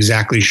really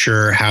exactly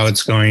sure how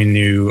it's going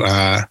to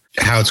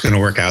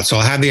work out. So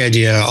I'll have the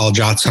idea, I'll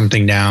jot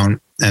something down,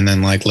 and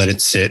then like let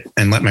it sit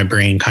and let my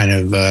brain kind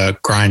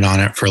of grind on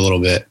it for a little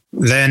bit.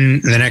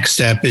 Then the next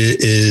step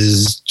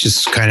is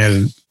just kind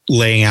of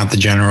laying out the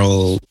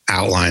general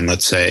outline,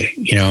 let's say,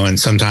 and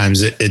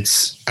sometimes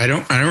I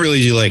don't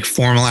really do like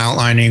formal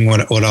outlining.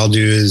 What I'll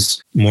do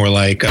is more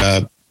like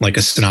a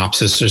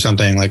synopsis or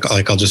something. Like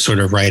I'll just sort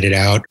of write it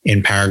out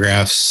in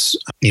paragraphs,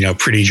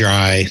 pretty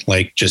dry,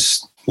 like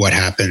just what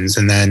happens.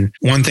 And then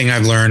one thing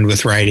I've learned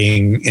with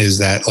writing is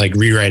that like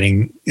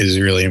rewriting is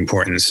really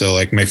important. So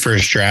like my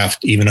first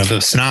draft, even of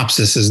a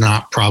synopsis, is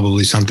not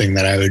probably something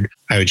that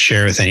I would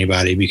share with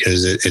anybody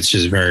because it's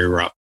just very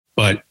rough.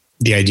 But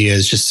the idea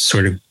is just to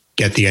sort of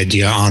get the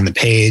idea on the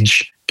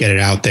page, get it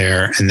out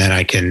there, and then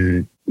I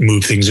can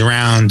move things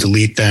around,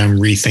 delete them,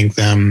 rethink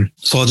them.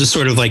 So I'll just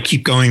sort of like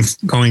keep going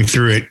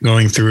through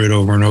it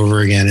over and over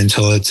again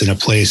until it's in a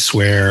place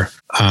where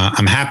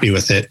I'm happy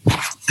with it.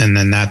 And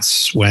then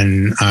that's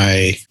when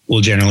I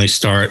will generally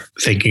start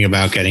thinking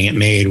about getting it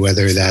made,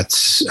 whether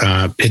that's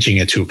pitching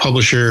it to a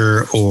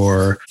publisher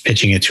or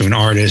pitching it to an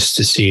artist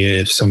to see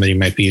if somebody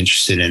might be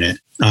interested in it.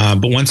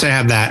 But once I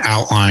have that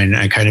outline,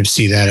 I kind of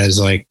see that as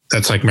like,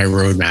 that's like my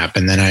roadmap.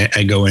 And then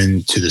I go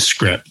into the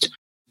script.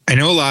 I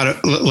know a lot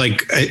of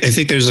like, I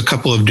think there's a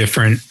couple of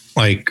different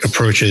like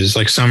approaches.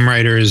 Like some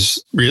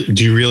writers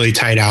do really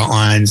tight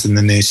outlines and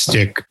then they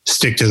stick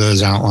to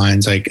those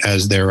outlines like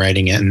as they're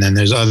writing it. And then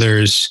there's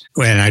others,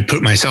 and I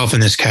put myself in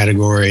this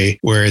category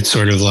where it's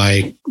sort of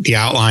like the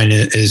outline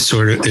is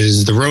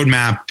the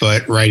roadmap,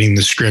 but writing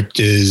the script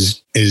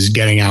is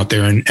getting out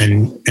there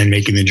and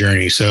making the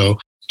journey. So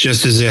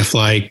just as if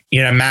like,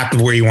 you know, a map of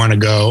where you want to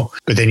go,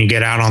 but then you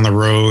get out on the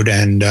road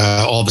and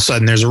all of a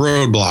sudden there's a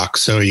roadblock.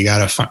 So you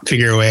got to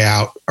figure a way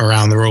out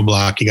around the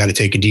roadblock. You got to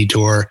take a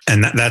detour.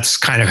 And that's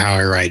kind of how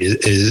I write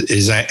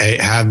is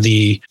I have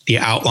the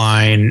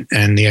outline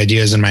and the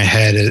ideas in my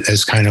head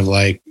as kind of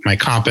like my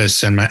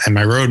compass and my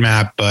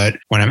roadmap. But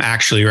when I'm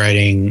actually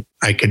writing,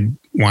 I could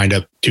wind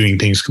up doing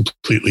things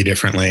completely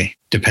differently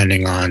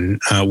depending on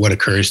what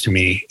occurs to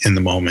me in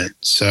the moment.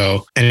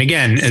 So, and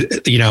again,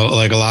 you know,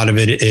 like a lot of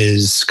it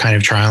is kind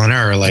of trial and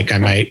error. Like I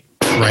might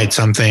write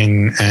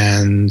something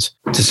and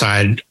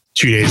decide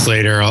 2 days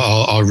later,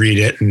 I'll read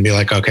it and be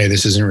like, okay,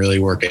 this isn't really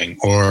working.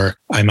 Or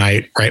I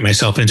might write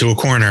myself into a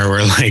corner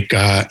where like,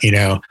 you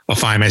know, I'll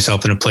find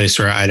myself in a place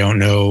where I don't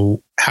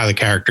know how the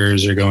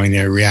characters are going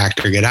to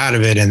react or get out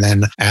of it. And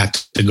then I have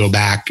to go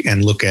back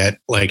and look at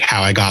like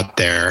how I got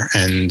there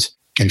and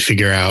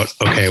figure out,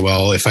 okay,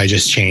 well, if I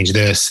just change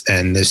this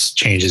and this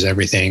changes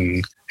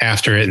everything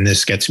after it, and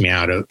this gets me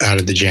out of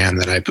the jam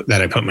that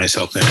I put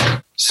myself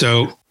in.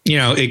 So, you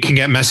know, it can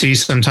get messy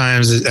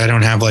sometimes. I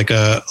don't have like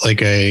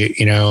a,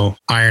 you know,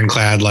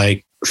 ironclad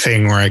like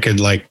thing where I could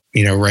like,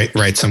 you know,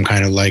 write some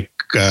kind of like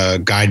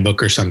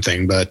guidebook or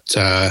something, but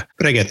I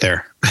get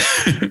there.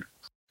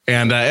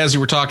 And as you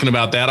were talking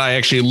about that, I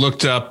actually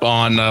looked up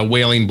on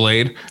Wailing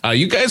Blade.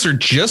 You guys are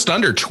just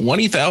under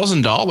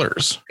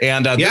 $20,000.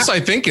 And this, I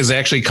think, is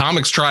actually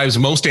Comics Tribe's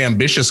most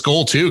ambitious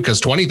goal, too, because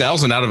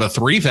 $20,000 out of a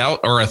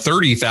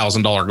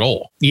 $30,000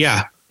 goal.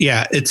 Yeah.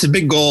 Yeah. It's a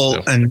big goal.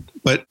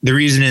 But the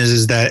reason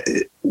is that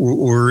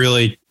we're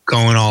really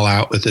going all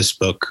out with this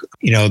book.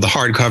 You know, the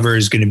hardcover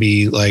is going to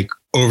be like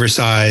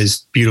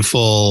oversized,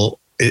 beautiful.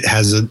 It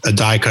has a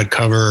die cut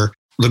cover.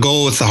 The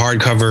goal with the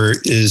hardcover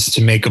is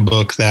to make a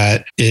book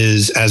that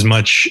is as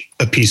much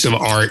a piece of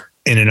art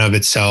in and of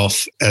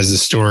itself as the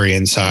story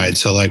inside.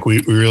 So like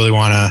we really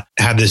want to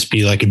have this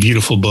be like a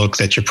beautiful book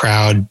that you're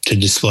proud to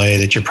display,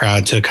 that you're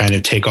proud to kind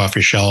of take off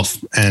your shelf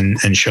and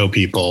show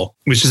people,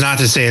 which is not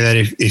to say that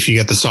if you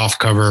get the soft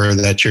cover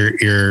that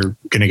you're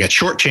going to get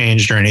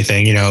shortchanged or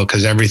anything, you know,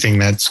 because everything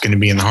that's going to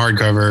be in the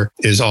hardcover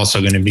is also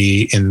going to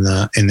be in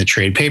the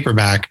trade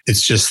paperback.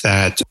 It's just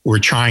that we're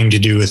trying to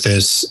do with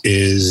this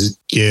is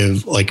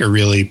give like a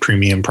really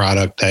premium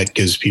product that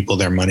gives people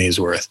their money's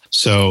worth.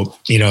 So,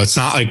 you know, it's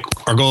not like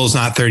our goal is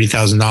not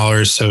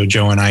 $30,000 so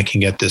Joe and I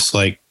can get this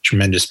like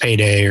tremendous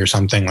payday or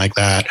something like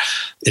that.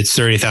 It's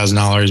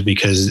 $30,000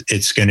 because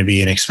it's going to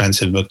be an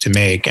expensive book to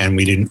make and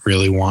we didn't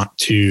really want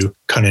to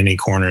cut any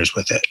corners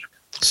with it.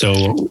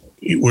 So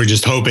we're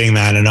just hoping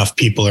that enough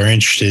people are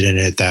interested in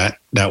it that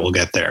will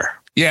get there.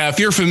 Yeah, if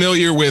you're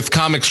familiar with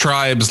Comics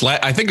Tribe's,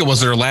 I think it was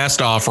their last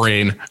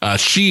offering,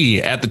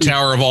 She at the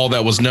Tower of All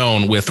That Was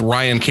Known with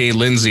Ryan K.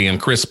 Lindsay and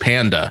Chris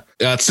Panda.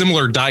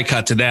 Similar die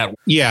cut to that.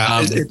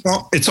 Yeah,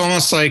 it's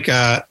almost like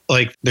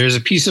there's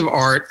a piece of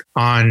art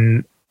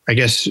on, I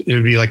guess it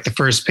would be like the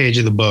first page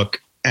of the book,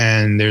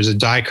 and there's a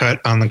die cut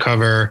on the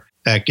cover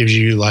that gives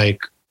you like,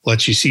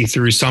 lets you see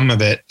through some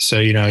of it. So,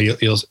 you know,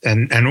 you'll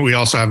and we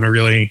also have a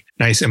really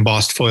nice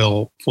embossed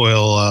foil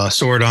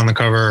sword on the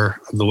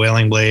cover of the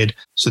Wailing Blade.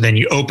 So then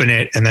you open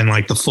it and then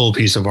like the full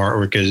piece of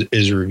artwork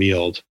is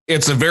revealed.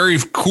 It's a very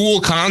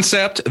cool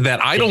concept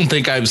that I don't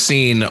think I've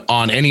seen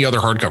on any other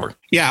hardcover.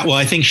 Yeah. Well,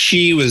 I think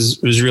She was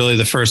really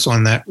the first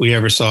one that we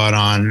ever saw it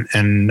on.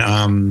 And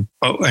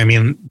I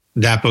mean,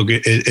 that book,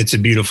 it's a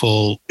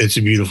beautiful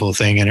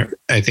thing. And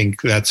I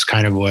think that's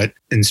kind of what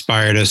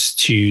inspired us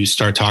to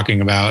start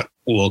talking about,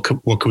 well,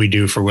 what could we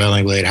do for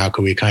Wailing Blade? How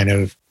could we kind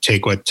of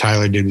take what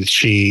Tyler did with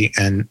She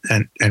and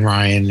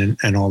Ryan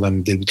and all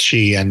them did with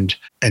She and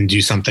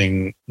do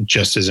something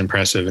just as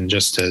impressive and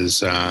just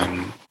as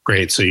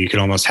great. So you could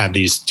almost have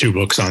these two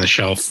books on the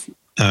shelf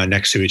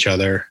next to each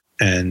other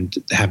and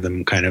have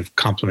them kind of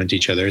complement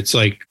each other. It's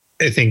like,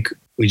 I think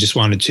we just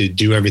wanted to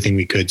do everything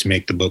we could to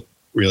make the book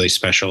really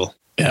special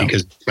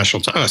because it's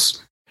special to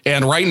us.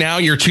 And right now,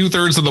 you're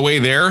 2/3 of the way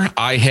there.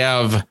 I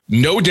have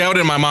no doubt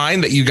in my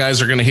mind that you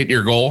guys are going to hit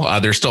your goal.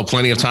 There's still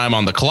plenty of time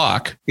on the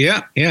clock.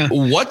 Yeah.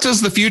 What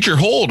does the future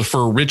hold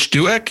for Rich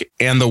Douek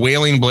and the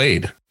Wailing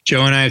Blade?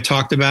 Joe and I have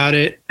talked about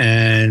it,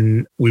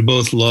 and we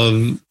both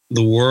love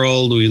the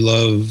world. We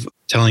love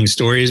telling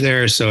stories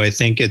there. So I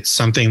think it's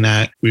something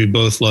that we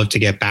both love to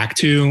get back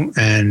to.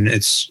 And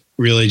it's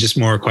really just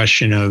more a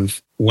question of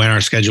when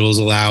our schedules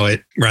allow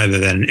it rather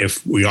than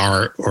if we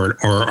are or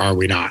are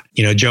we not.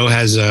 You know, Joe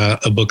has a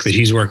book that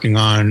he's working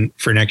on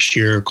for next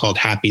year called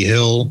Happy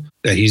Hill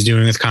that he's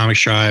doing with Comics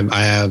Tribe.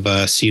 I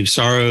have Sea of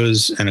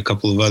Sorrows and a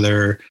couple of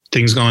other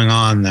things going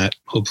on that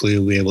hopefully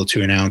we'll be able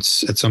to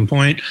announce at some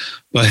point.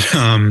 But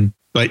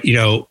but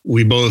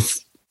we both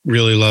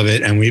really love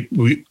it. And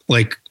we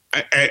like,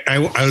 I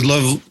would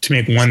love to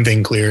make one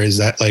thing clear is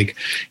that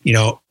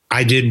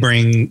I did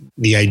bring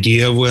the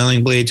idea of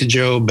Wailing Blade to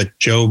Joe, but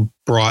Joe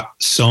brought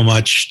so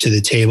much to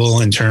the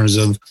table in terms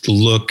of the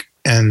look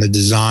and the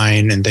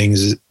design and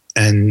things,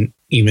 and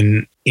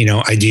even,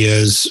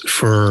 ideas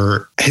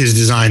for his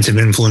designs have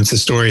influenced the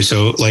story.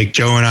 So like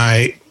Joe and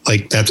I,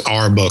 like that's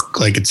our book.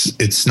 Like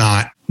it's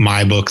not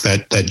my book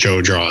that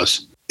Joe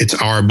draws. It's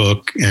our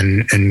book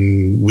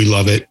and we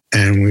love it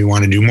and we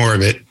want to do more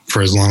of it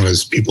for as long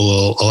as people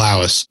will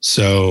allow us.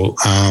 So,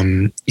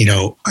 I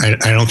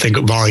don't think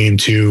volume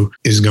 2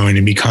 is going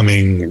to be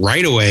coming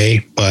right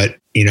away, but,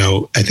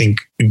 I think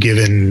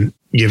given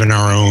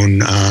our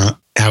own,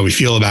 how we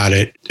feel about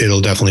it,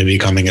 it'll definitely be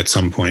coming at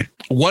some point.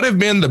 What have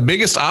been the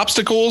biggest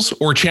obstacles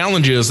or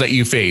challenges that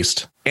you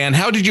faced, and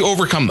how did you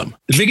overcome them?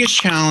 The biggest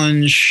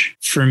challenge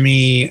for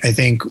me, I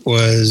think,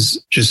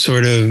 was just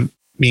sort of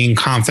being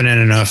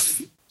confident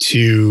enough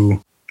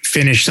to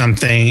finish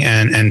something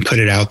and put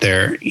it out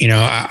there.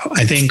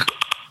 I think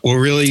what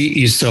really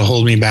used to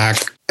hold me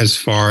back as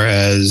far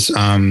as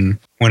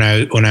when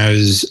I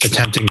was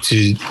attempting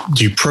to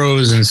do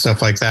prose and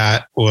stuff like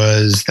that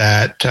was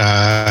that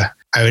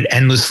I would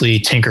endlessly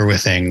tinker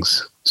with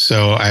things.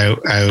 So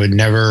I would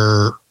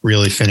never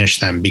really finish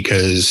them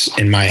because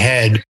in my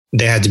head,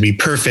 they had to be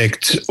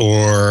perfect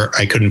or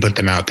I couldn't put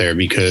them out there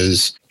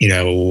because,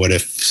 what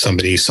if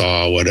somebody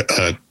saw what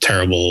a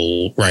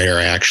terrible writer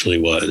I actually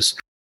was?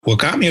 What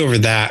got me over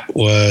that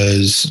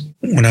was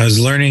when I was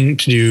learning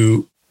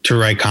to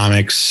write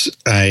comics,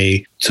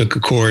 I took a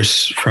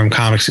course from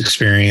Comics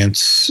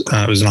Experience.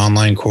 It was an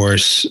online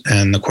course,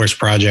 and the course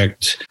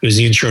project, it was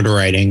the intro to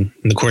writing.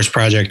 And the course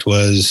project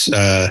was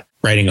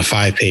writing a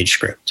 5-page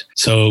script.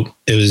 So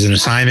it was an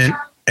assignment.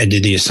 I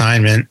did the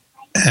assignment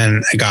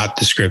and I got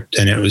the script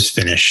and it was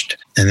finished.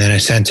 And then I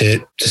sent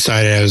it,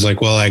 decided I was like,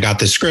 well, I got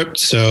the script,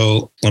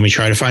 so let me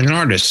try to find an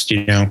artist,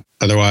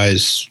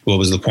 otherwise what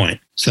was the point?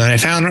 So then I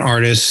found an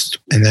artist,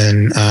 and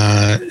then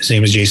his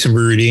name was Jason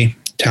Baruti,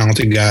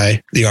 talented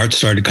guy. The art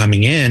started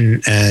coming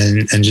in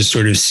and just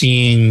sort of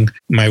seeing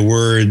my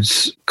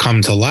words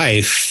come to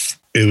life.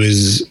 It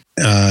was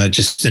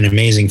just an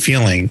amazing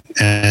feeling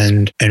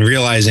and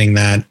realizing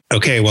that,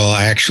 okay, well,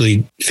 I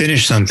actually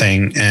finished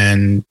something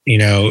and,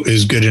 it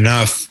was good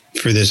enough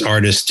for this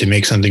artist to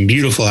make something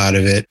beautiful out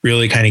of it,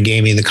 really kind of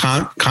gave me the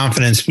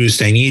confidence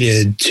boost I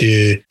needed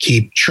to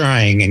keep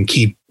trying and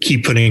keep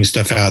putting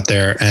stuff out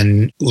there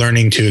and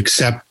learning to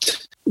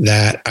accept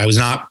that I was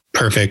not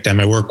perfect and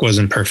my work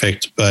wasn't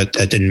perfect, but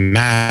that didn't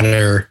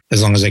matter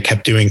as long as I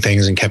kept doing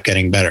things and kept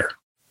getting better.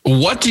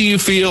 What do you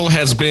feel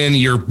has been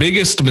your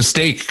biggest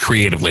mistake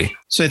creatively?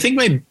 So I think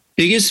my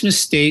biggest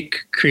mistake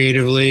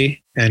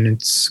creatively, and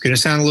it's going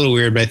to sound a little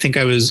weird, but I think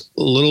I was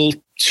a little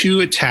too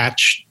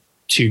attached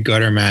to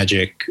Gutter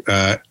Magic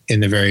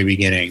in the very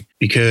beginning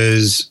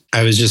because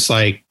I was just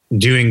like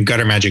doing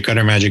Gutter Magic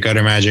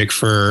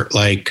for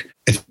like,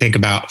 I think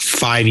about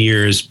 5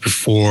 years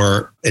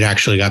before it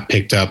actually got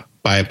picked up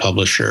by a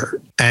publisher.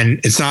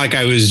 And it's not like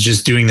I was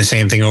just doing the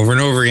same thing over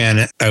and over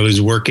again. I was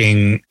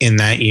working in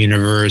that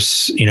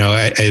universe.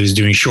 I was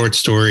doing short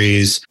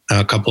stories,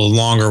 a couple of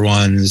longer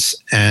ones,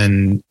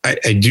 and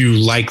I do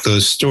like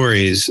those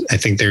stories. I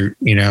think they're,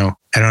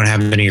 I don't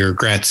have any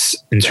regrets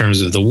in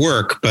terms of the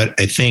work, but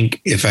I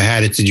think if I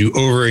had it to do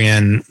over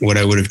again, what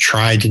I would have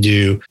tried to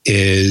do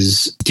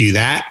is do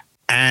that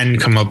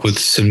and come up with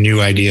some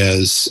new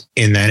ideas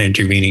in that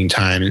intervening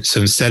time.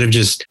 So instead of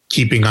just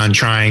keeping on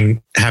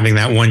trying, having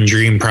that one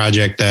dream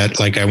project that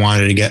like I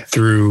wanted to get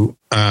through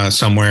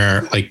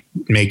somewhere, like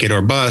make it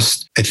or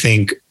bust, I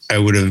think I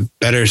would have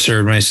better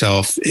served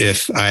myself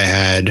if I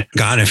had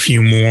gotten a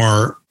few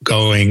more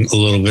going a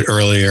little bit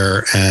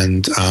earlier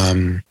and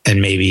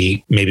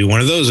maybe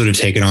one of those would have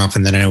taken off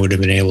and then I would have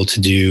been able to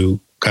do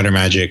Gutter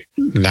Magic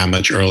that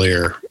much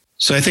earlier.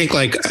 So I think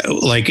like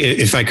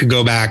if I could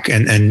go back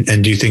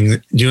and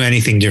do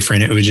anything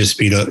different, it would just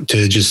be to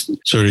just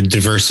sort of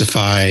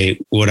diversify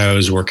what I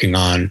was working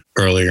on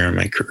earlier in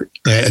my career,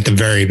 at the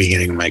very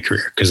beginning of my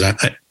career, because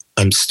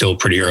I'm still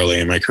pretty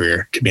early in my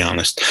career, to be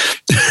honest.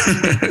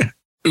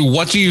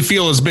 What do you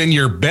feel has been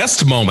your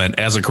best moment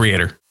as a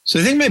creator?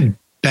 So I think my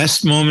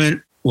best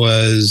moment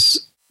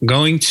was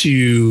going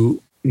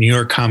to New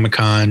York Comic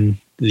Con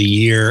the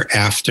year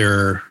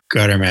after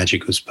Gutter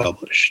Magic was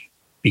published.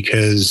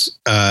 Because,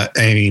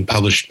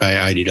 published by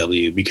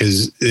IDW,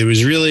 because it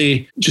was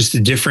really just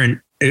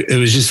it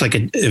was just like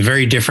a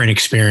very different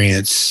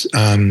experience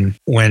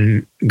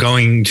when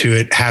going to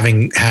it,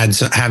 having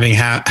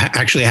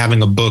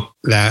a book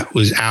that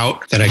was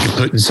out that I could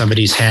put in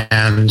somebody's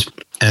hand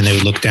and they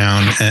would look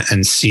down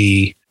and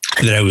see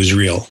that I was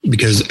real.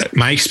 Because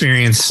my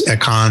experience at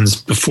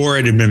cons before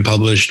it had been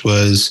published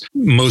was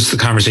most of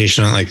the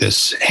conversation went like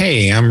this.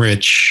 Hey, I'm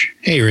Rich.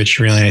 Hey, Rich,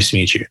 really nice to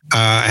meet you.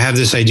 I have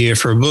this idea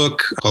for a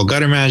book called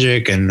Gutter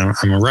Magic and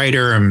I'm a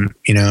writer. I'm,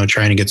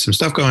 trying to get some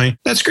stuff going.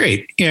 That's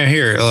great. Yeah,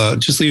 here,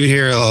 just leave it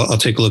here. I'll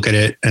take a look at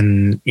it.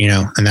 And,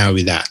 and that would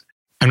be that.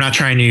 I'm not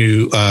trying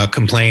to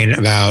complain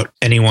about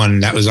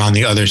anyone that was on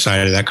the other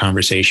side of that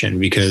conversation,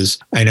 because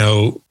I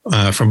know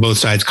from both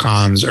sides,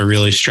 cons are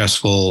really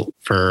stressful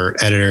for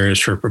editors,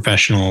 for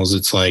professionals.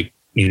 It's like,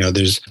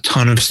 there's a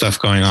ton of stuff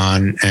going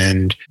on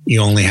and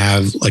you only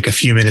have like a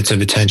few minutes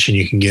of attention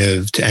you can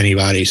give to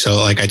anybody. So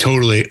like, I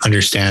totally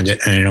understand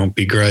it, and I don't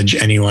begrudge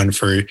anyone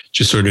for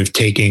just sort of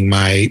taking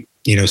my,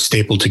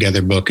 stapled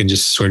together book and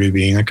just sort of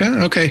being like,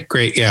 oh, okay,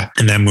 great. Yeah.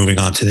 And then moving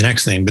on to the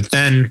next thing. But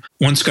then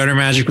once Gutter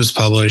Magic was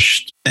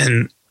published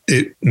and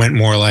it went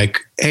more like,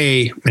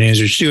 hey, my name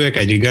is Rich Douek.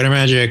 I do Gutter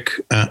Magic.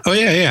 Oh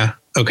yeah.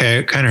 Okay.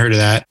 I kind of heard of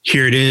that.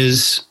 Here it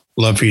is.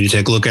 Love for you to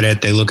take a look at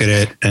it. They look at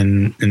it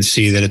and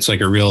see that it's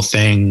like a real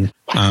thing.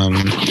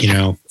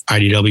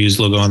 IDW's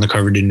logo on the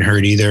cover didn't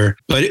hurt either,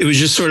 but it was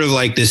just sort of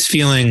like this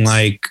feeling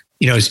like,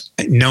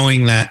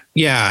 knowing that,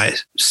 I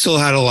still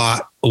had a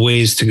lot of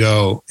ways to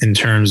go in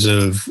terms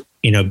of,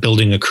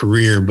 building a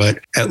career,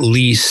 but at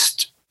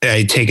least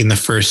I'd taken the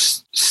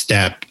first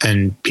step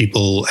and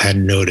people had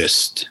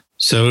noticed.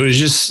 So it was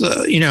just,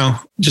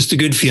 just a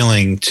good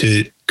feeling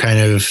to kind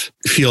of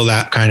feel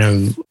that kind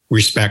of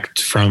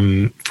respect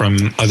from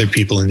other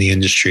people in the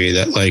industry,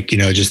 that like,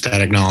 just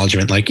that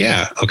acknowledgement, like,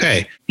 yeah,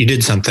 okay, you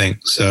did something.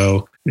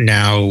 So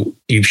now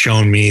you've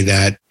shown me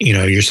that,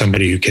 you're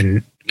somebody who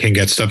can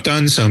get stuff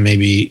done. So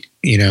maybe,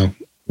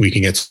 we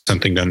can get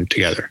something done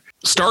together.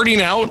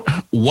 Starting out,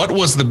 what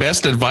was the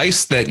best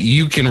advice that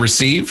you can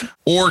receive?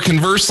 Or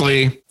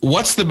conversely,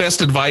 what's the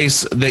best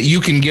advice that you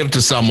can give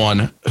to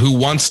someone who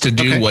wants to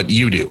do what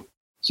you do?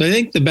 So I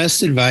think the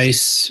best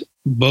advice,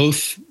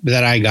 both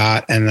that I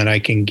got and that I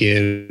can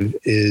give,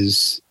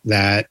 is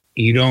that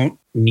you don't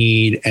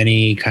need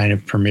any kind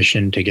of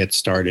permission to get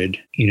started.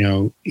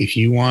 If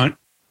you want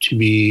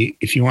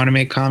to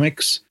make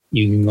comics,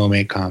 you can go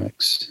make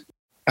comics.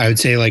 I would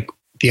say like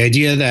the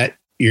idea that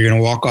you're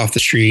going to walk off the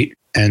street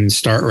and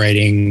start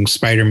writing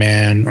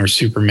Spider-Man or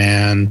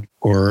Superman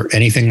or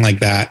anything like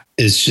that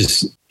it's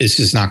just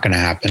not going to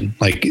happen.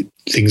 Like,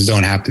 things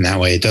don't happen that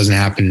way. It doesn't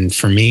happen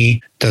for me.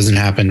 It doesn't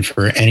happen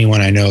for anyone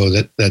I know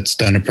that's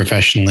done it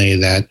professionally,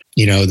 that,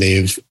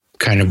 they've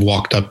kind of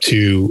walked up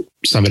to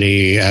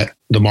somebody at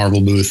the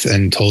Marvel booth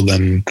and told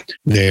them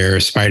their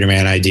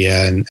Spider-Man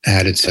idea and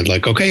had it said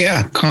like, okay,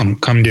 yeah,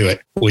 come do it.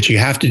 What you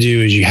have to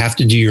do is you have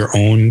to do your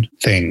own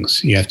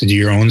things. You have to do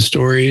your own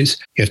stories.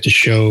 You have to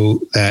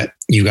show that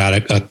you got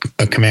a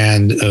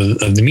command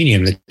of the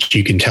medium, that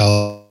you can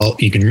tell,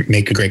 you can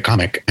make a great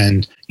comic,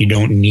 and you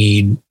don't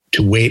need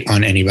to wait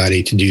on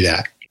anybody to do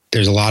that.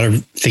 There's a lot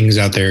of things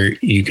out there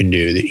you can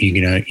do. That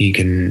you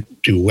can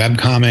do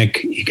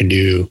webcomic, you can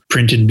do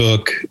printed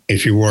book.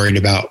 If you're worried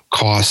about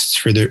costs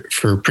for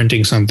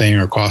printing something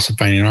or costs of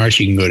finding an artist,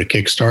 you can go to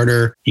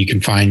Kickstarter. You can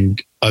find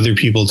other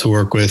people to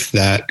work with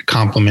that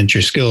complement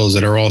your skills,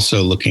 that are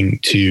also looking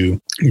to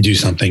do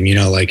something.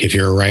 Like if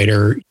you're a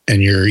writer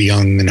and you're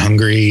young and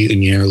hungry,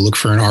 and look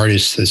for an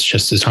artist that's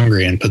just as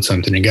hungry and put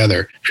something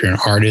together. If you're an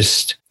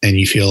artist and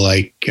you feel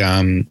like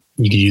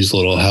you could use a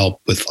little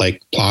help with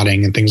like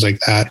plotting and things like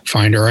that,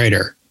 find a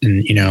writer,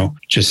 and,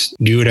 just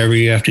do whatever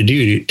you have to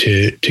do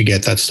to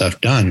get that stuff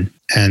done,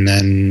 and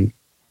then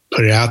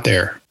put it out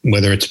there.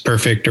 Whether it's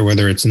perfect or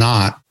whether it's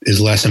not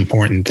is less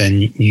important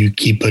than you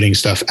keep putting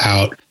stuff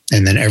out.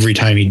 And then every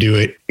time you do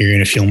it, you're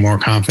going to feel more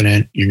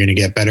confident. You're going to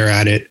get better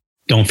at it.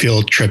 Don't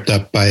feel tripped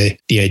up by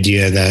the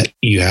idea that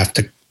you have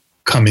to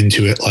come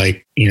into it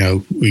like,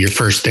 your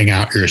first thing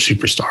out, you're a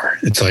superstar.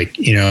 It's like,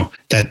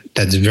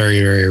 that's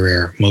very, very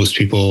rare. Most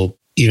people,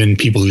 even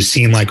people who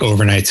seem like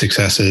overnight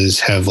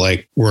successes, have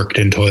like worked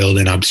and toiled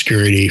in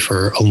obscurity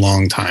for a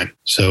long time.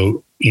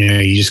 So,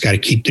 you just got to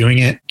keep doing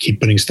it,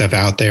 keep putting stuff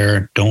out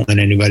there. Don't let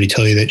anybody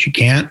tell you that you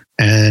can't.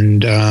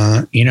 And,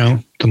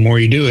 the more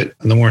you do it,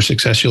 the more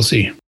success you'll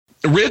see.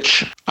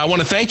 Rich, I want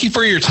to thank you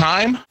for your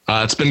time.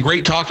 It's been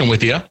great talking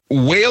with you.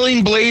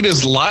 Wailing Blade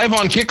is live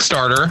on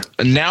Kickstarter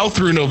now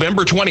through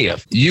November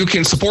 20th. You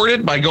can support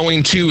it by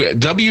going to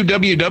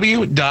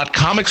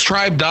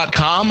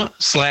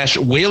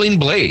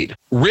www.comicstribe.com/wailingblade.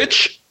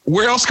 Rich,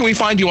 where else can we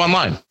find you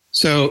online?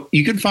 So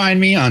you can find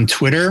me on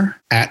Twitter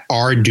at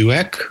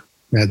 @rdouek.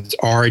 That's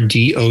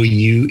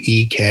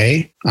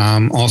RDOUEK.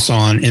 Also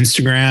on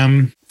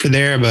Instagram for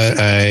there, but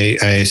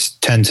I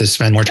tend to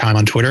spend more time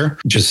on Twitter,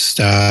 just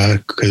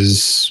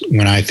because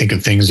when I think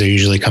of things, they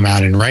usually come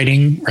out in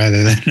writing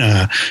rather than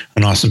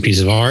an awesome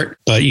piece of art.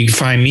 But you can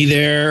find me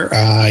there.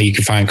 You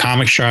can find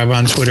Comics Tribe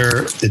on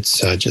Twitter.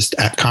 It's just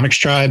at Comics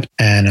Tribe.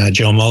 And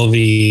Joe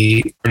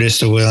Mulvey,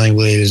 artist of Wailing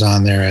Blade, is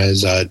on there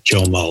as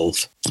Joe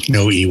Mulv.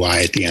 No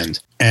EY at the end.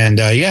 And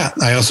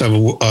I also have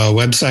a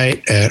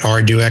website at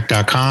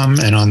rdouek.com.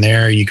 And on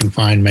there, you can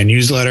find my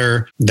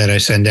newsletter that I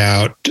send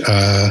out.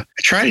 I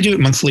try to do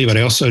it monthly, but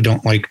I also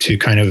don't like to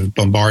kind of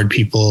bombard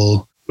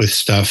people with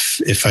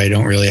stuff if I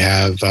don't really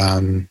have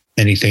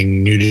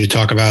anything new to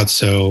talk about.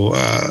 So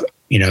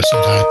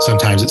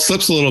sometimes it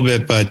slips a little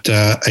bit, but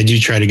I do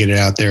try to get it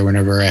out there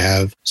whenever I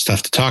have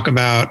stuff to talk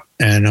about.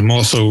 And I'm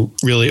also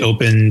really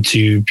open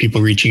to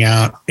people reaching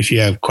out. If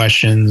you have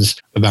questions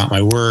about my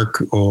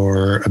work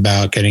or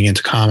about getting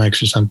into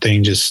comics or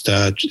something, just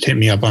hit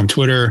me up on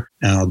Twitter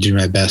and I'll do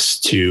my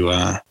best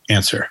to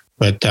answer.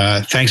 But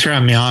thanks for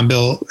having me on,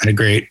 Bill. Had a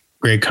great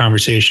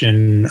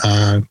conversation,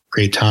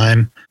 great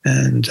time.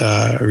 And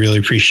I really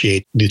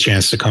appreciate the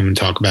chance to come and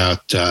talk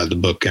about the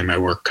book and my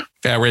work.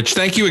 Yeah, Rich,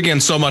 thank you again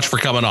so much for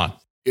coming on.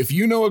 If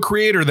you know a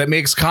creator that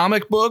makes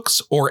comic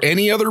books or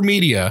any other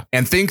media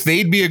and think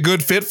they'd be a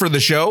good fit for the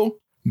show,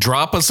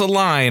 drop us a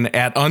line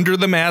at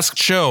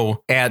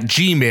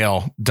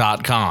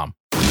underthemaskshow@gmail.com.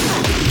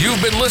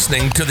 You've been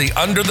listening to the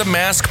Under the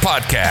Mask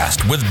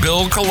podcast with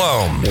Bill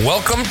Colomb.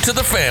 Welcome to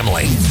the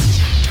family.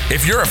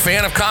 If you're a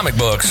fan of comic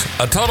books,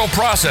 a total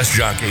process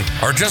junkie,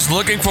 or just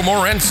looking for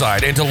more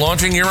insight into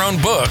launching your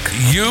own book,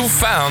 you've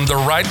found the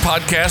right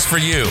podcast for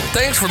you.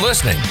 Thanks for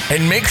listening,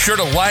 and make sure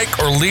to like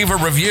or leave a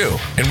review.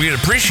 And we'd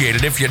appreciate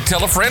it if you'd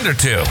tell a friend or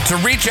two. To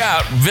reach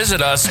out,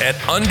 visit us at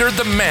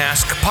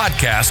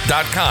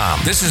underthemaskpodcast.com.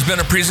 This has been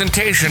a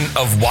presentation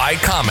of Why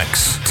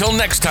Comics. Till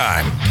next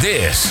time,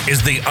 this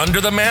is the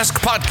Under the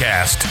Mask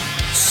podcast,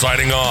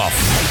 signing off.